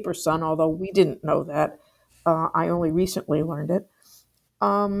a paper son, although we didn't know that. I only recently learned it.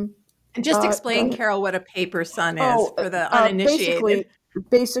 And just explain, Carol, what a paper son is for the uninitiated.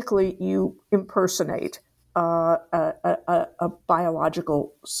 Basically, you impersonate a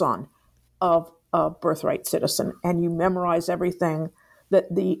biological son of a birthright citizen, and you memorize everything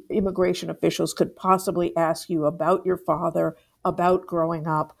that the immigration officials could possibly ask you about your father, about growing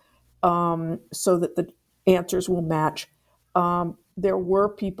up, so that the answers will match. There were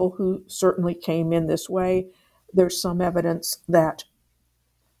people who certainly came in this way. There's some evidence that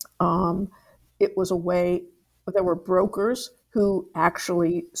it was a way, there were brokers who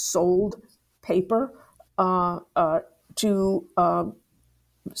actually sold paper to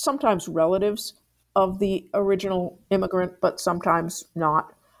sometimes relatives of the original immigrant, but sometimes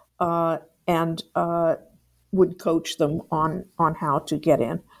not, and would coach them on how to get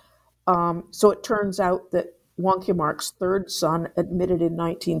in. So it turns out that Wong Kim Ark's third son admitted in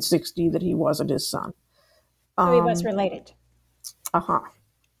 1960 that he wasn't his son. So he was related.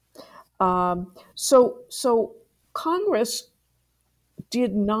 So Congress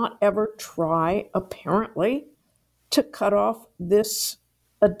did not ever try, apparently, to cut off this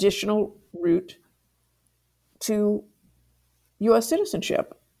additional route to U.S.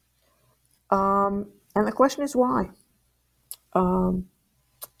 citizenship. And the question is why? So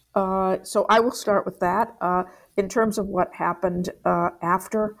I will start with that. In terms of what happened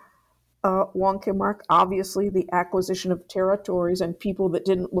after Wong Kim Ark, obviously the acquisition of territories and people that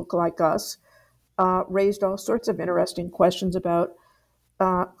didn't look like us raised all sorts of interesting questions about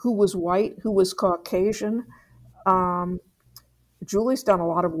who was white, who was Caucasian. Julie's done a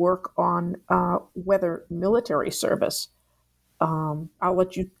lot of work on whether military service, I'll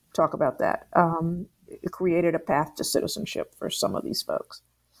let you talk about that, it created a path to citizenship for some of these folks.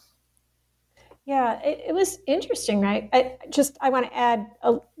 Yeah, it was interesting, right? I want to add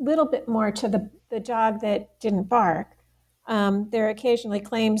a little bit more to the dog that didn't bark. There are occasionally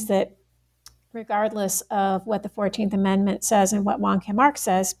claims that regardless of what the 14th Amendment says and what Wong Kim Ark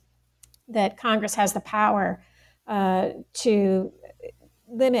says, that Congress has the power to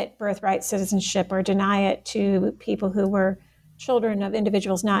limit birthright citizenship or deny it to people who were children of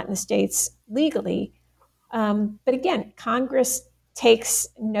individuals not in the states legally. But again, Congress takes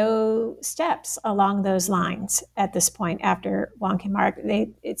no steps along those lines at this point after Wong Kim Ark.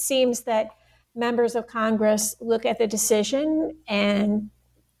 It seems that members of Congress look at the decision and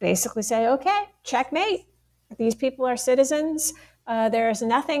basically say, okay, checkmate. These people are citizens. There is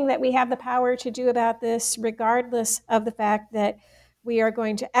nothing that we have the power to do about this, regardless of the fact that we are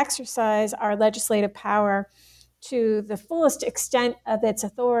going to exercise our legislative power to the fullest extent of its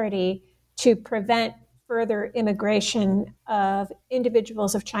authority to prevent further immigration of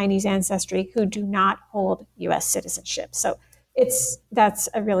individuals of Chinese ancestry who do not hold U.S. citizenship. So that's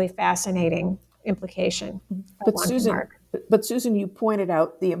a really fascinating implication. But Susan, you pointed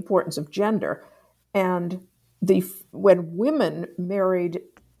out the importance of gender, and when women married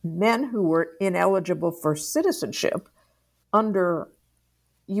men who were ineligible for citizenship under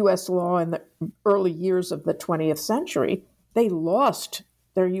U.S. law in the early years of the 20th century, they lost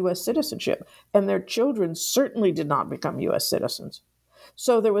their U.S. citizenship, and their children certainly did not become U.S. citizens.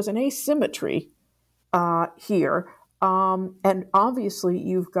 So there was an asymmetry here, and obviously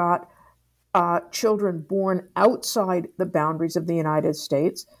you've got children born outside the boundaries of the United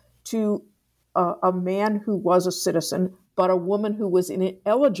States to a man who was a citizen, but a woman who was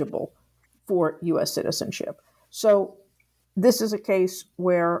ineligible for U.S. citizenship. So this is a case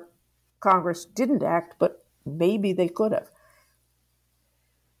where Congress didn't act, but maybe they could have.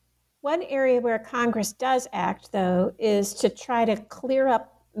 One area where Congress does act, though, is to try to clear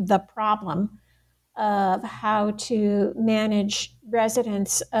up the problem of how to manage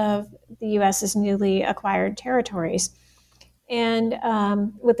residents of the U.S.'s newly acquired territories. And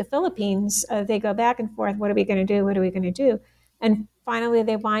with the Philippines, they go back and forth, what are we going to do? What are we going to do? And finally,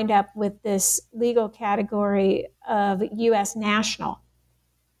 they wind up with this legal category of U.S. national,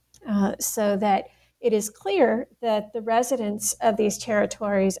 so that it is clear that the residents of these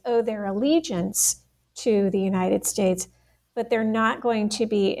territories owe their allegiance to the United States, but they're not going to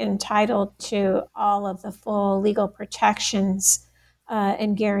be entitled to all of the full legal protections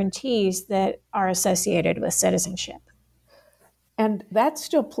and guarantees that are associated with citizenship. And that's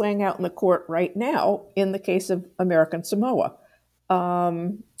still playing out in the court right now in the case of American Samoa.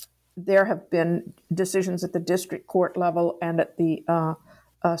 There have been decisions at the district court level and at the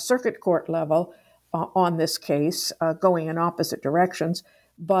circuit court level on this case going in opposite directions.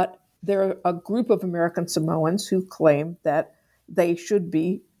 But there are a group of American Samoans who claim that they should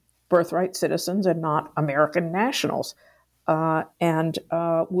be birthright citizens and not American nationals. And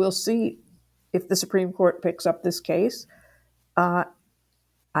we'll see if the Supreme Court picks up this case. I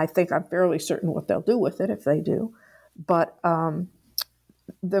think I'm fairly certain what they'll do with it if they do. But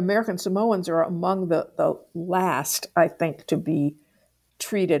the American Samoans are among the last, I think, to be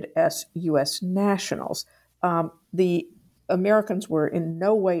treated as U.S. nationals. The Americans were in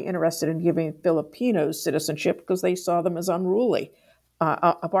no way interested in giving Filipinos citizenship because they saw them as unruly,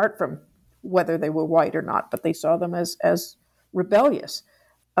 apart from whether they were white or not, but they saw them as rebellious.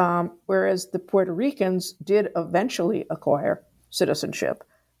 Whereas the Puerto Ricans did eventually acquire citizenship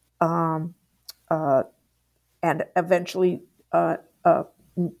and eventually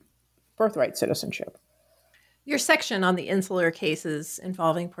birthright citizenship. Your section on the insular cases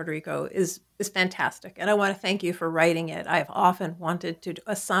involving Puerto Rico is fantastic, and I want to thank you for writing it. I've often wanted to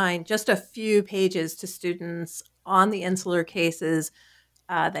assign just a few pages to students on the insular cases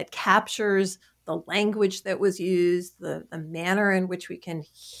that captures the language that was used, the manner in which we can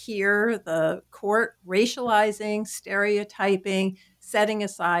hear the court racializing, stereotyping, setting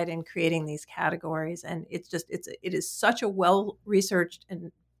aside and creating these categories. And it is such a well-researched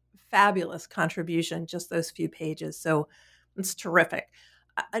and fabulous contribution, just those few pages. So it's terrific.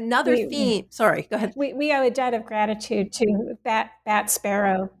 Another theme, sorry, go ahead. We owe a debt of gratitude to Bat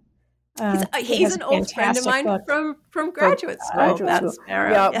Sparrow. He's an old friend of mine from graduate school.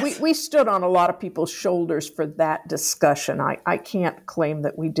 Sparrow. Yeah, yes. we stood on a lot of people's shoulders for that discussion. I can't claim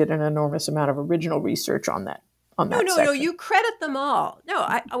that we did an enormous amount of original research on that. No, you credit them all. No,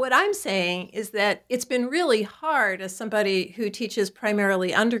 what I'm saying is that it's been really hard as somebody who teaches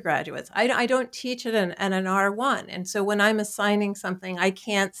primarily undergraduates. I don't teach at an R1. And so when I'm assigning something, I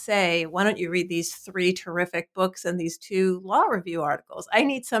can't say, why don't you read these 3 terrific books and these 2 law review articles? I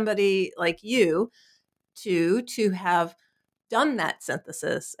need somebody like you to have done that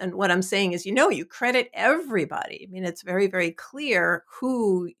synthesis. And what I'm saying is, you credit everybody. I mean, it's very, very clear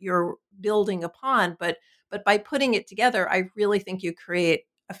who you're building upon, but by putting it together, I really think you create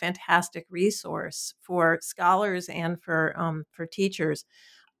a fantastic resource for scholars and for teachers.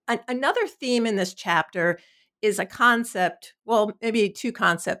 Another theme in this chapter is a concept, well, maybe 2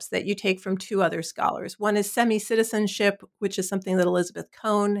 concepts that you take from 2 other scholars. One is semi-citizenship, which is something that Elizabeth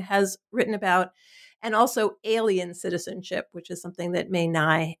Cohn has written about, and also alien citizenship, which is something that Mei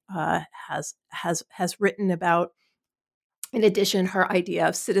Nai has written about. In addition, her idea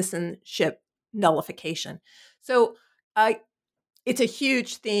of citizenship nullification. So it's a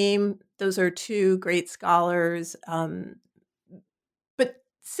huge theme. Those are 2 great scholars. But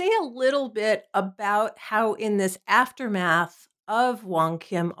say a little bit about how in this aftermath of Wong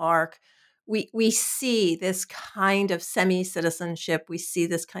Kim Ark, we see this kind of semi-citizenship. We see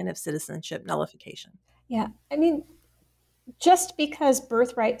this kind of citizenship nullification. Yeah. I mean, just because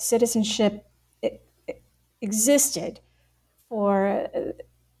birthright citizenship existed for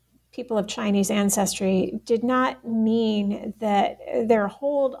people of Chinese ancestry did not mean that their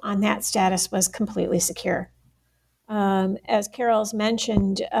hold on that status was completely secure. As Carol's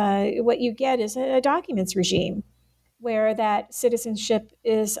mentioned, what you get is a documents regime where that citizenship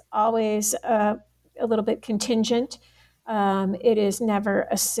is always a little bit contingent. It is never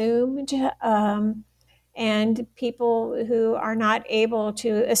assumed. And people who are not able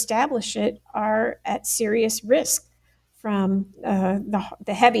to establish it are at serious risk from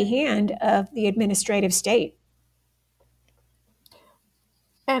the heavy hand of the administrative state.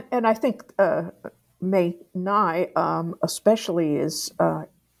 And I think Mei Nai especially is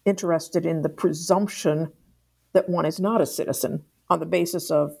interested in the presumption that one is not a citizen on the basis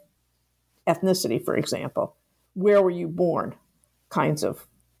of ethnicity, for example. Where were you born? Kinds of,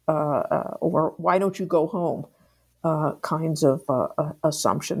 or why don't you go home? Kinds of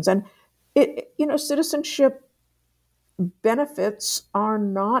assumptions. And citizenship benefits are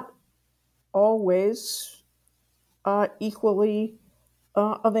not always equally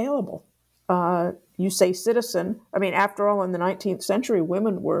available. You say citizen. I mean, after all, in the 19th century,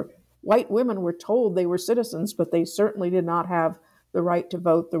 white women were told they were citizens, but they certainly did not have the right to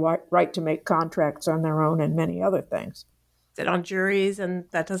vote, the right to make contracts on their own, and many other things. sit on juries, and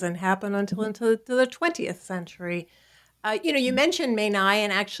that doesn't happen until into the 20th century. You mentioned Mae Nye,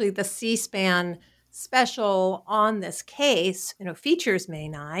 and actually the C-SPAN special on this case, features Mae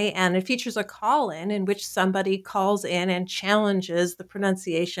Nye, and it features a call-in in which somebody calls in and challenges the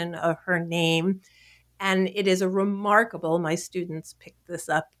pronunciation of her name. And it is a remarkable, my students picked this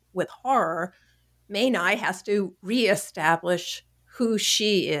up with horror. Mae Nye has to reestablish who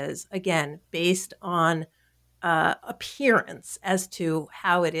she is, again, based on appearance as to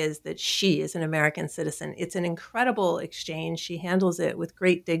how it is that she is an American citizen. It's an incredible exchange. She handles it with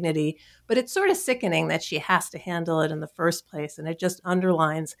great dignity, but it's sort of sickening that she has to handle it in the first place. And it just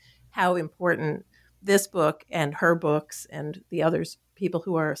underlines how important this book and her books and the others, people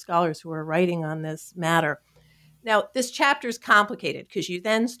who are scholars who are writing on this matter. Now, this chapter is complicated because you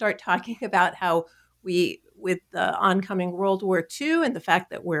then start talking about how we, with the oncoming World War II and the fact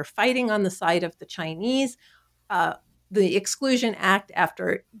that we're fighting on the side of the Chinese, the Exclusion Act,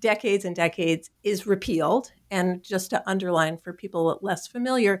 after decades and decades, is repealed. And just to underline for people less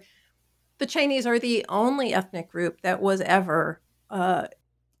familiar, the Chinese are the only ethnic group that was ever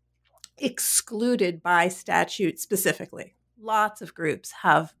excluded by statute specifically. Lots of groups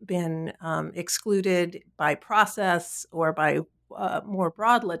have been excluded by process or by more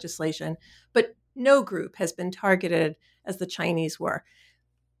broad legislation, but no group has been targeted as the Chinese were.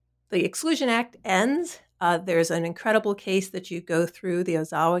 The Exclusion Act ends. There's an incredible case that you go through, the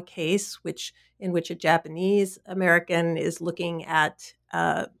Ozawa case, in which a Japanese American is looking at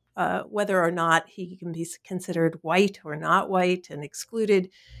whether or not he can be considered white or not white and excluded.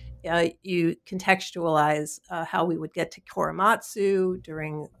 You contextualize how we would get to Korematsu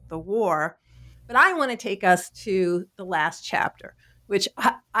during the war. But I want to take us to the last chapter, which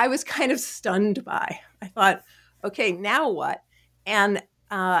I was kind of stunned by. I thought, okay, now what? And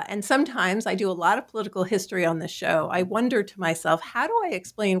sometimes I do a lot of political history on this show. I wonder to myself, how do I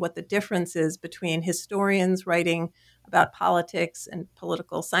explain what the difference is between historians writing about politics and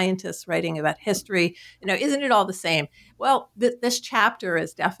political scientists writing about history? Isn't it all the same? Well, this chapter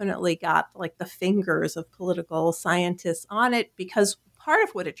has definitely got like the fingers of political scientists on it, because part of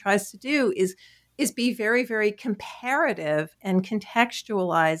what it tries to do is be very, very comparative and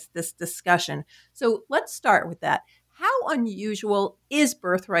contextualize this discussion. So let's start with that. How unusual is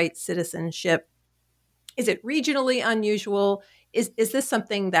birthright citizenship? Is it regionally unusual? Is this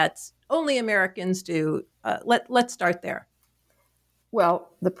something that's only Americans do? Let's start there.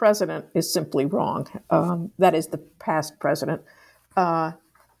 Well, the president is simply wrong. That is the past president.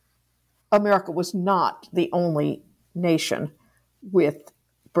 America was not the only nation with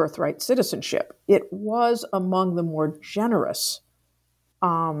birthright citizenship. It was among the more generous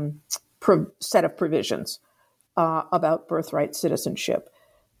set of provisions about birthright citizenship.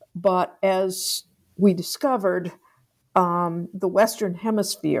 But as we discovered, the Western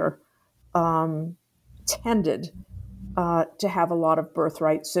Hemisphere tended to have a lot of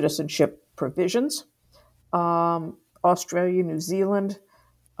birthright citizenship provisions. Australia, New Zealand,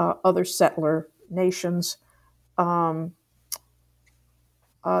 other settler nations.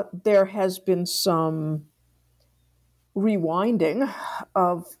 There has been some rewinding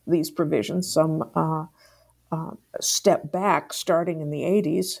of these provisions, some step back starting in the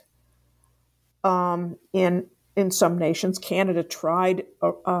 80s. In some nations, Canada tried,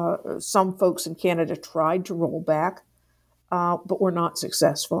 some folks in Canada tried to roll back, but were not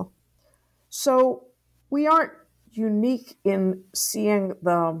successful. So we aren't unique in seeing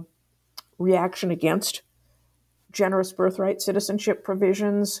the reaction against generous birthright citizenship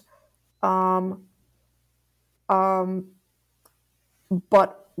provisions, but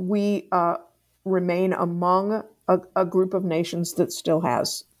we remain among a group of nations that still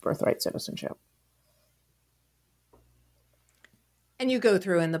has birthright citizenship. And you go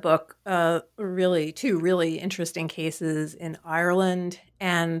through in the book two really interesting cases in Ireland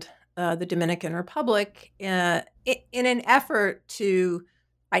and the Dominican Republic in an effort to,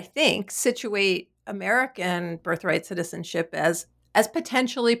 I think, situate American birthright citizenship as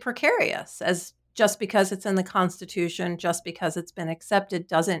potentially precarious, as just because it's in the Constitution, just because it's been accepted,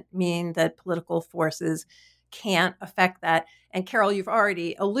 doesn't mean that political forces can't affect that. And Carol, you've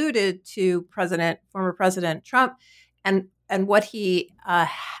already alluded to former President Trump and what he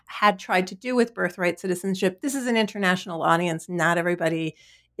had tried to do with birthright citizenship. This is an international audience. Not everybody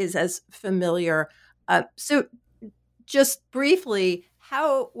is as familiar. So just briefly,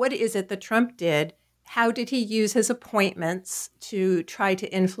 what is it that Trump did? How did he use his appointments to try to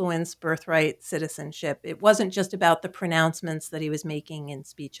influence birthright citizenship? It wasn't just about the pronouncements that he was making in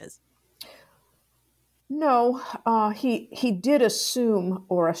speeches. No, he did assume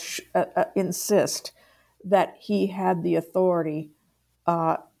or insist that he had the authority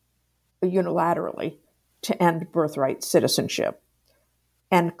unilaterally to end birthright citizenship,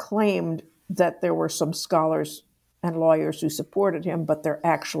 and claimed that there were some scholars and lawyers who supported him, but they're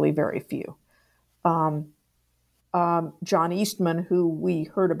actually very few. John Eastman, who we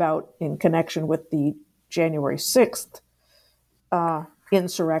heard about in connection with the January 6th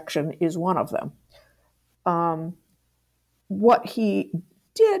insurrection, is one of them. What he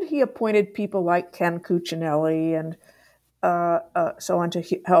did, he appointed people like Ken Cuccinelli and so on to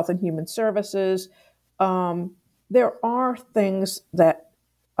Health and Human Services. There are things that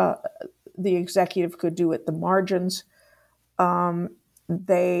the executive could do at the margins.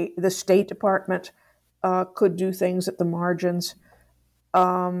 The State Department could do things at the margins.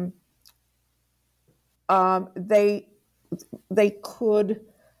 They could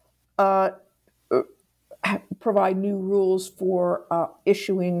provide new rules for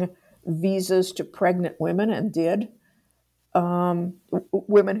issuing visas to pregnant women, and did.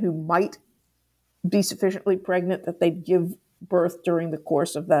 Women who might be sufficiently pregnant that they'd give birth during the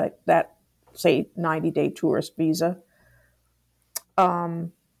course of that say, 90-day tourist visa.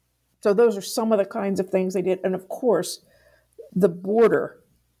 So those are some of the kinds of things they did. And of course, the border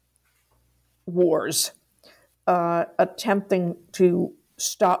wars, attempting to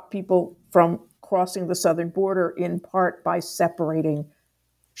stop people from crossing the southern border, in part by separating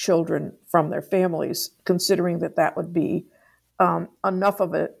children from their families, considering that would be enough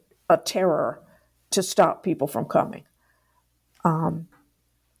of a terror to stop people from coming.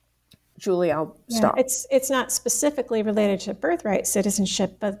 Julie, I'll stop. It's not specifically related to birthright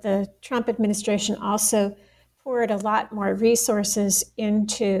citizenship, but the Trump administration also poured a lot more resources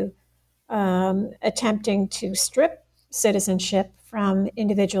into attempting to strip citizenship from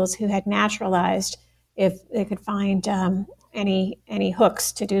individuals who had naturalized, if they could find any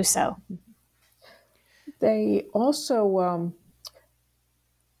hooks to do so. They also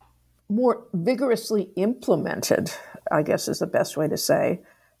more vigorously implemented, I guess is the best way to say,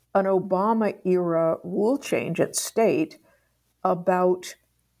 an Obama-era rule change at state about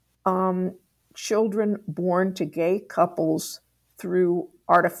children born to gay couples through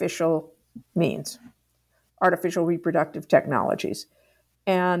artificial means, artificial reproductive technologies.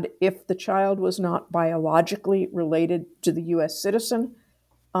 And if the child was not biologically related to the U.S. citizen,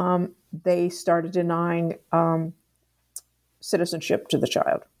 they started denying citizenship to the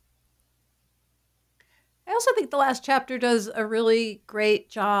child. I also think the last chapter does a really great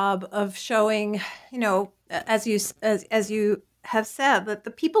job of showing, as you have said, that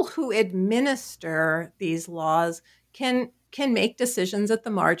the people who administer these laws can make decisions at the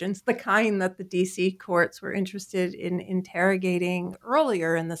margins, the kind that the D.C. courts were interested in interrogating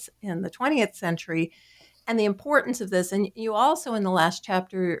earlier in the 20th century, and the importance of this. And you also, in the last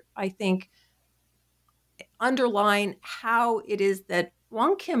chapter, I think, underline how it is that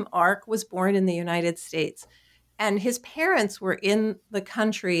Wong Kim Ark was born in the United States, and his parents were in the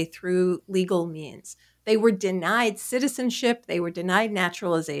country through legal means. They were denied citizenship. They were denied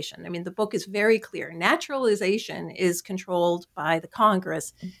naturalization. I mean, the book is very clear. Naturalization is controlled by the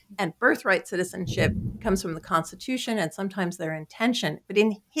Congress, and birthright citizenship comes from the Constitution and sometimes their intention. But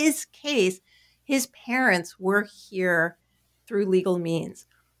in his case, his parents were here through legal means.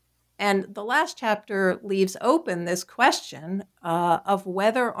 And the last chapter leaves open this question of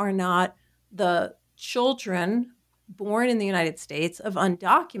whether or not the children born in the United States of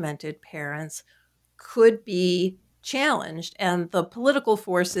undocumented parents could be challenged, and the political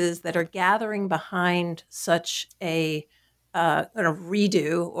forces that are gathering behind such a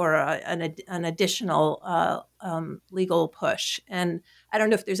redo or an additional legal push. And I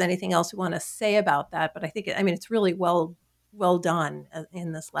don't know if there's anything else we want to say about that, but I think it's really well done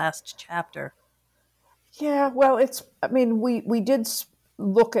in this last chapter. Yeah, well, we did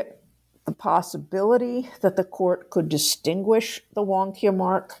look at the possibility that the court could distinguish the Wong Kim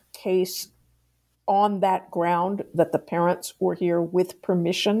Ark case on that ground, that the parents were here with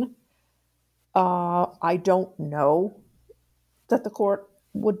permission. I don't know that the court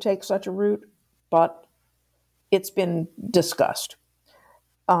would take such a route, but it's been discussed.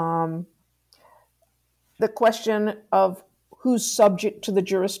 The question of who's subject to the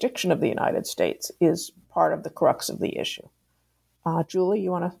jurisdiction of the United States is part of the crux of the issue. Julie,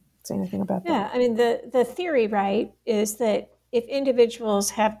 you want to say anything about that? Yeah, I mean, the theory, right, is that if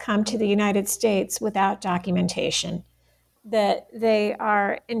individuals have come to the United States without documentation, that they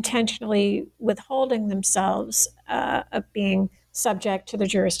are intentionally withholding themselves of being subject to the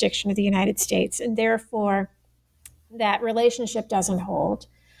jurisdiction of the United States, and therefore that relationship doesn't hold.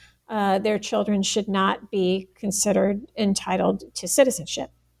 Their children should not be considered entitled to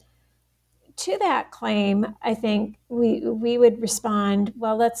citizenship. to that claim, I think we would respond,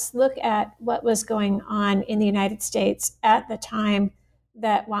 well, let's look at what was going on in the United States at the time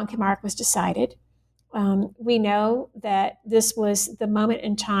that Wong Kim Ark was decided. We know that this was the moment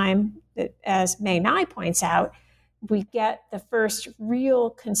in time that, as Mae Ngai points out, we get the first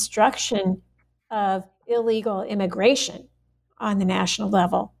real construction of illegal immigration on the national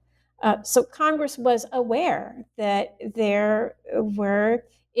level. So Congress was aware that there were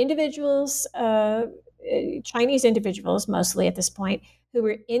individuals, Chinese individuals mostly at this point, who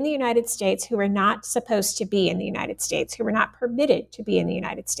were in the United States who were not supposed to be in the United States, who were not permitted to be in the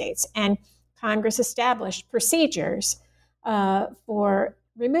United States. And Congress established procedures for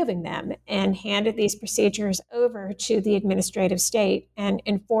removing them and handed these procedures over to the administrative state and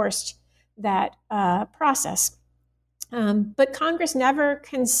enforced that process. But Congress never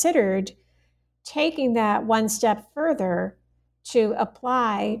considered taking that one step further to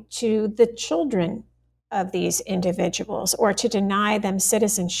apply to the children of these individuals or to deny them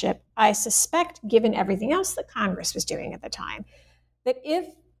citizenship. I suspect, given everything else that Congress was doing at the time, that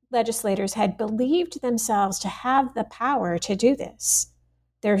if legislators had believed themselves to have the power to do this,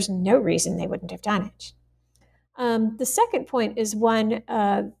 there's no reason they wouldn't have done it. The second point is one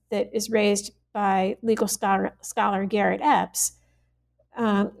that is raised by legal scholar Garrett Epps,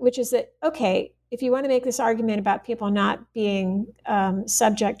 which is that, okay, if you want to make this argument about people not being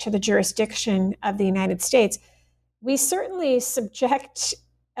subject to the jurisdiction of the United States, we certainly subject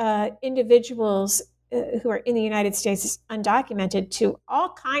individuals who are in the United States undocumented to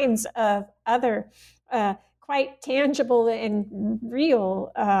all kinds of other quite tangible and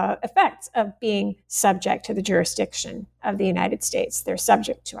real effects of being subject to the jurisdiction of the United States. They're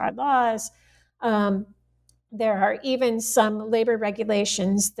subject to our laws. There are even some labor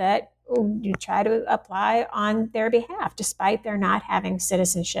regulations that you try to apply on their behalf, despite their not having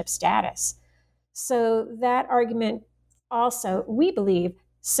citizenship status. So that argument also, we believe,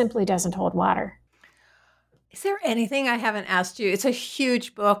 simply doesn't hold water. Is there anything I haven't asked you? It's a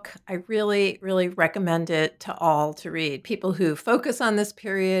huge book. I really, really recommend it to all to read. People who focus on this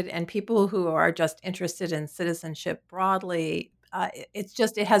period and people who are just interested in citizenship broadly.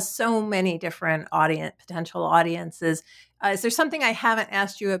 It has so many different potential audiences. Is there something I haven't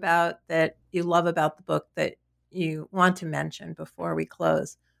asked you about that you love about the book that you want to mention before we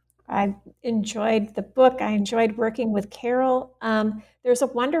close? I enjoyed the book. I enjoyed working with Carol. There's a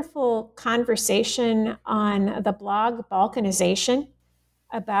wonderful conversation on the blog Balkanization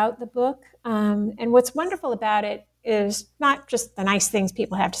about the book. And what's wonderful about it is not just the nice things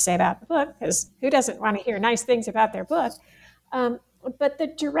people have to say about the book, because who doesn't want to hear nice things about their book, but the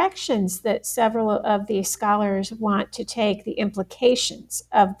directions that several of the scholars want to take, the implications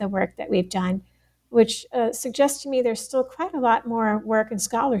of the work that we've done, which suggests to me there's still quite a lot more work and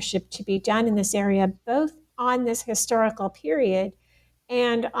scholarship to be done in this area, both on this historical period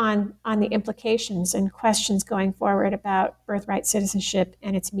and on the implications and questions going forward about birthright citizenship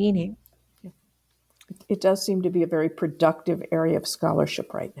and its meaning. It does seem to be a very productive area of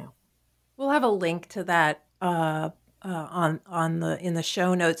scholarship right now. We'll have a link to that in the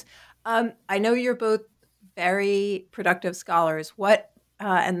show notes. I know you're both very productive scholars.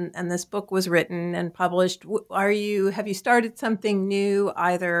 And this book was written and published. Have you started something new,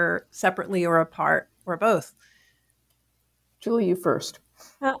 either separately or apart, or both? Julie, you first.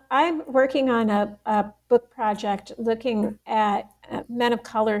 I'm working on a book project looking at men of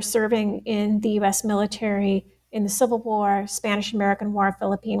color serving in the U.S. military in the Civil War, Spanish-American War,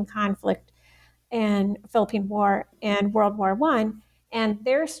 Philippine War, and World War I, and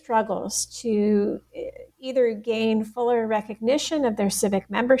their struggles to either gain fuller recognition of their civic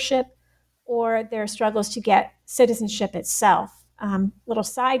membership or their struggles to get citizenship itself. Little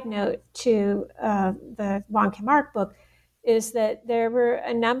side note to the Wong Kim Ark book is that there were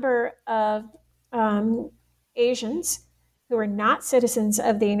a number of Asians who were not citizens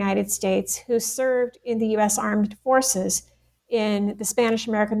of the United States who served in the U.S. Armed Forces in the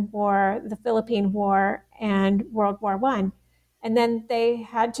Spanish-American War, the Philippine War, and World War I. And then they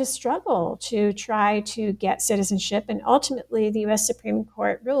had to struggle to try to get citizenship. And ultimately, the U.S. Supreme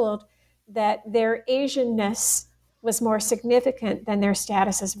Court ruled that their Asianness was more significant than their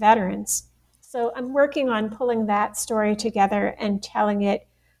status as veterans. So I'm working on pulling that story together and telling it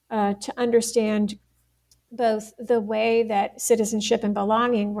to understand both the way that citizenship and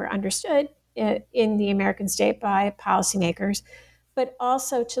belonging were understood in the American state by policymakers, but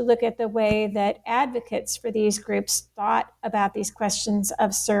also to look at the way that advocates for these groups thought about these questions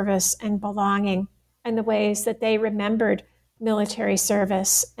of service and belonging and the ways that they remembered military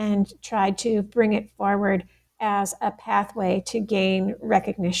service and tried to bring it forward as a pathway to gain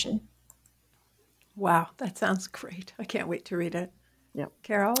recognition. Wow, that sounds great. I can't wait to read it. Yeah.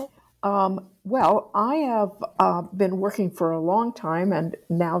 Carol? Well, I have been working for a long time, and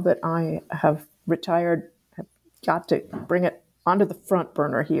now that I have retired, have got to bring it onto the front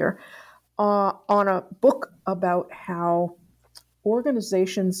burner here, on a book about how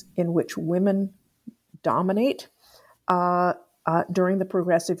organizations in which women dominate during the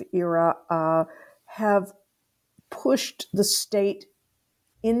progressive era have pushed the state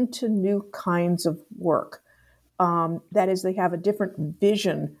into new kinds of work. That is, they have a different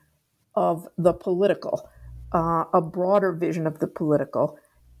vision of the political, a broader vision of the political,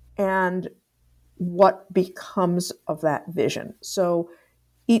 and what becomes of that vision. So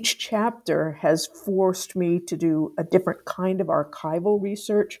each chapter has forced me to do a different kind of archival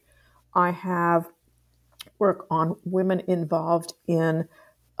research. I have work on women involved in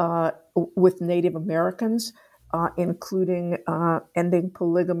with Native Americans, including ending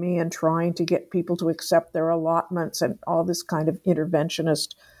polygamy and trying to get people to accept their allotments and all this kind of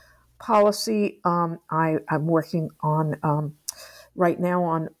interventionist policy. I'm working on right now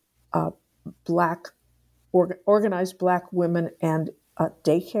on organized Black women and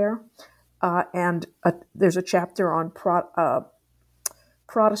daycare, and there's a chapter on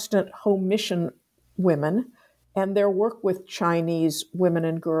Protestant home mission women and their work with Chinese women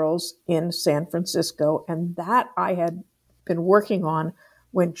and girls in San Francisco. And that I had been working on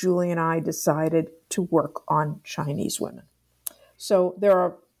when Julie and I decided to work on Chinese women. So there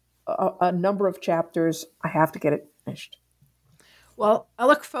are a number of chapters. I have to get it finished. Well, I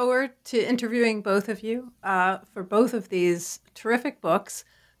look forward to interviewing both of you for both of these terrific books.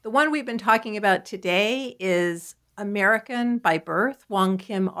 The one we've been talking about today is American by Birth, Wong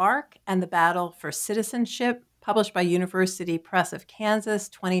Kim Ark and the Battle for Citizenship, published by University Press of Kansas,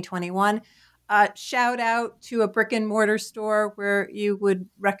 2021. Shout out to a brick and mortar store where you would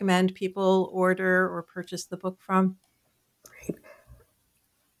recommend people order or purchase the book from. Great.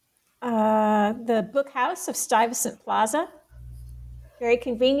 The Book House of Stuyvesant Plaza, very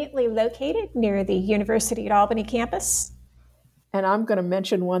conveniently located near the University at Albany campus. And I'm going to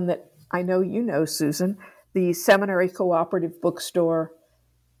mention one that I know you know, Susan, the Seminary Cooperative Bookstore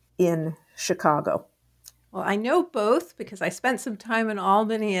in Chicago. Well, I know both because I spent some time in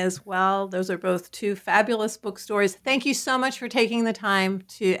Albany as well. Those are both two fabulous bookstores. Thank you so much for taking the time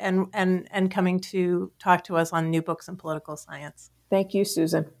to and coming to talk to us on New Books in Political Science. Thank you,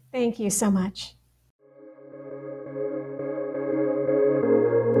 Susan. Thank you so much.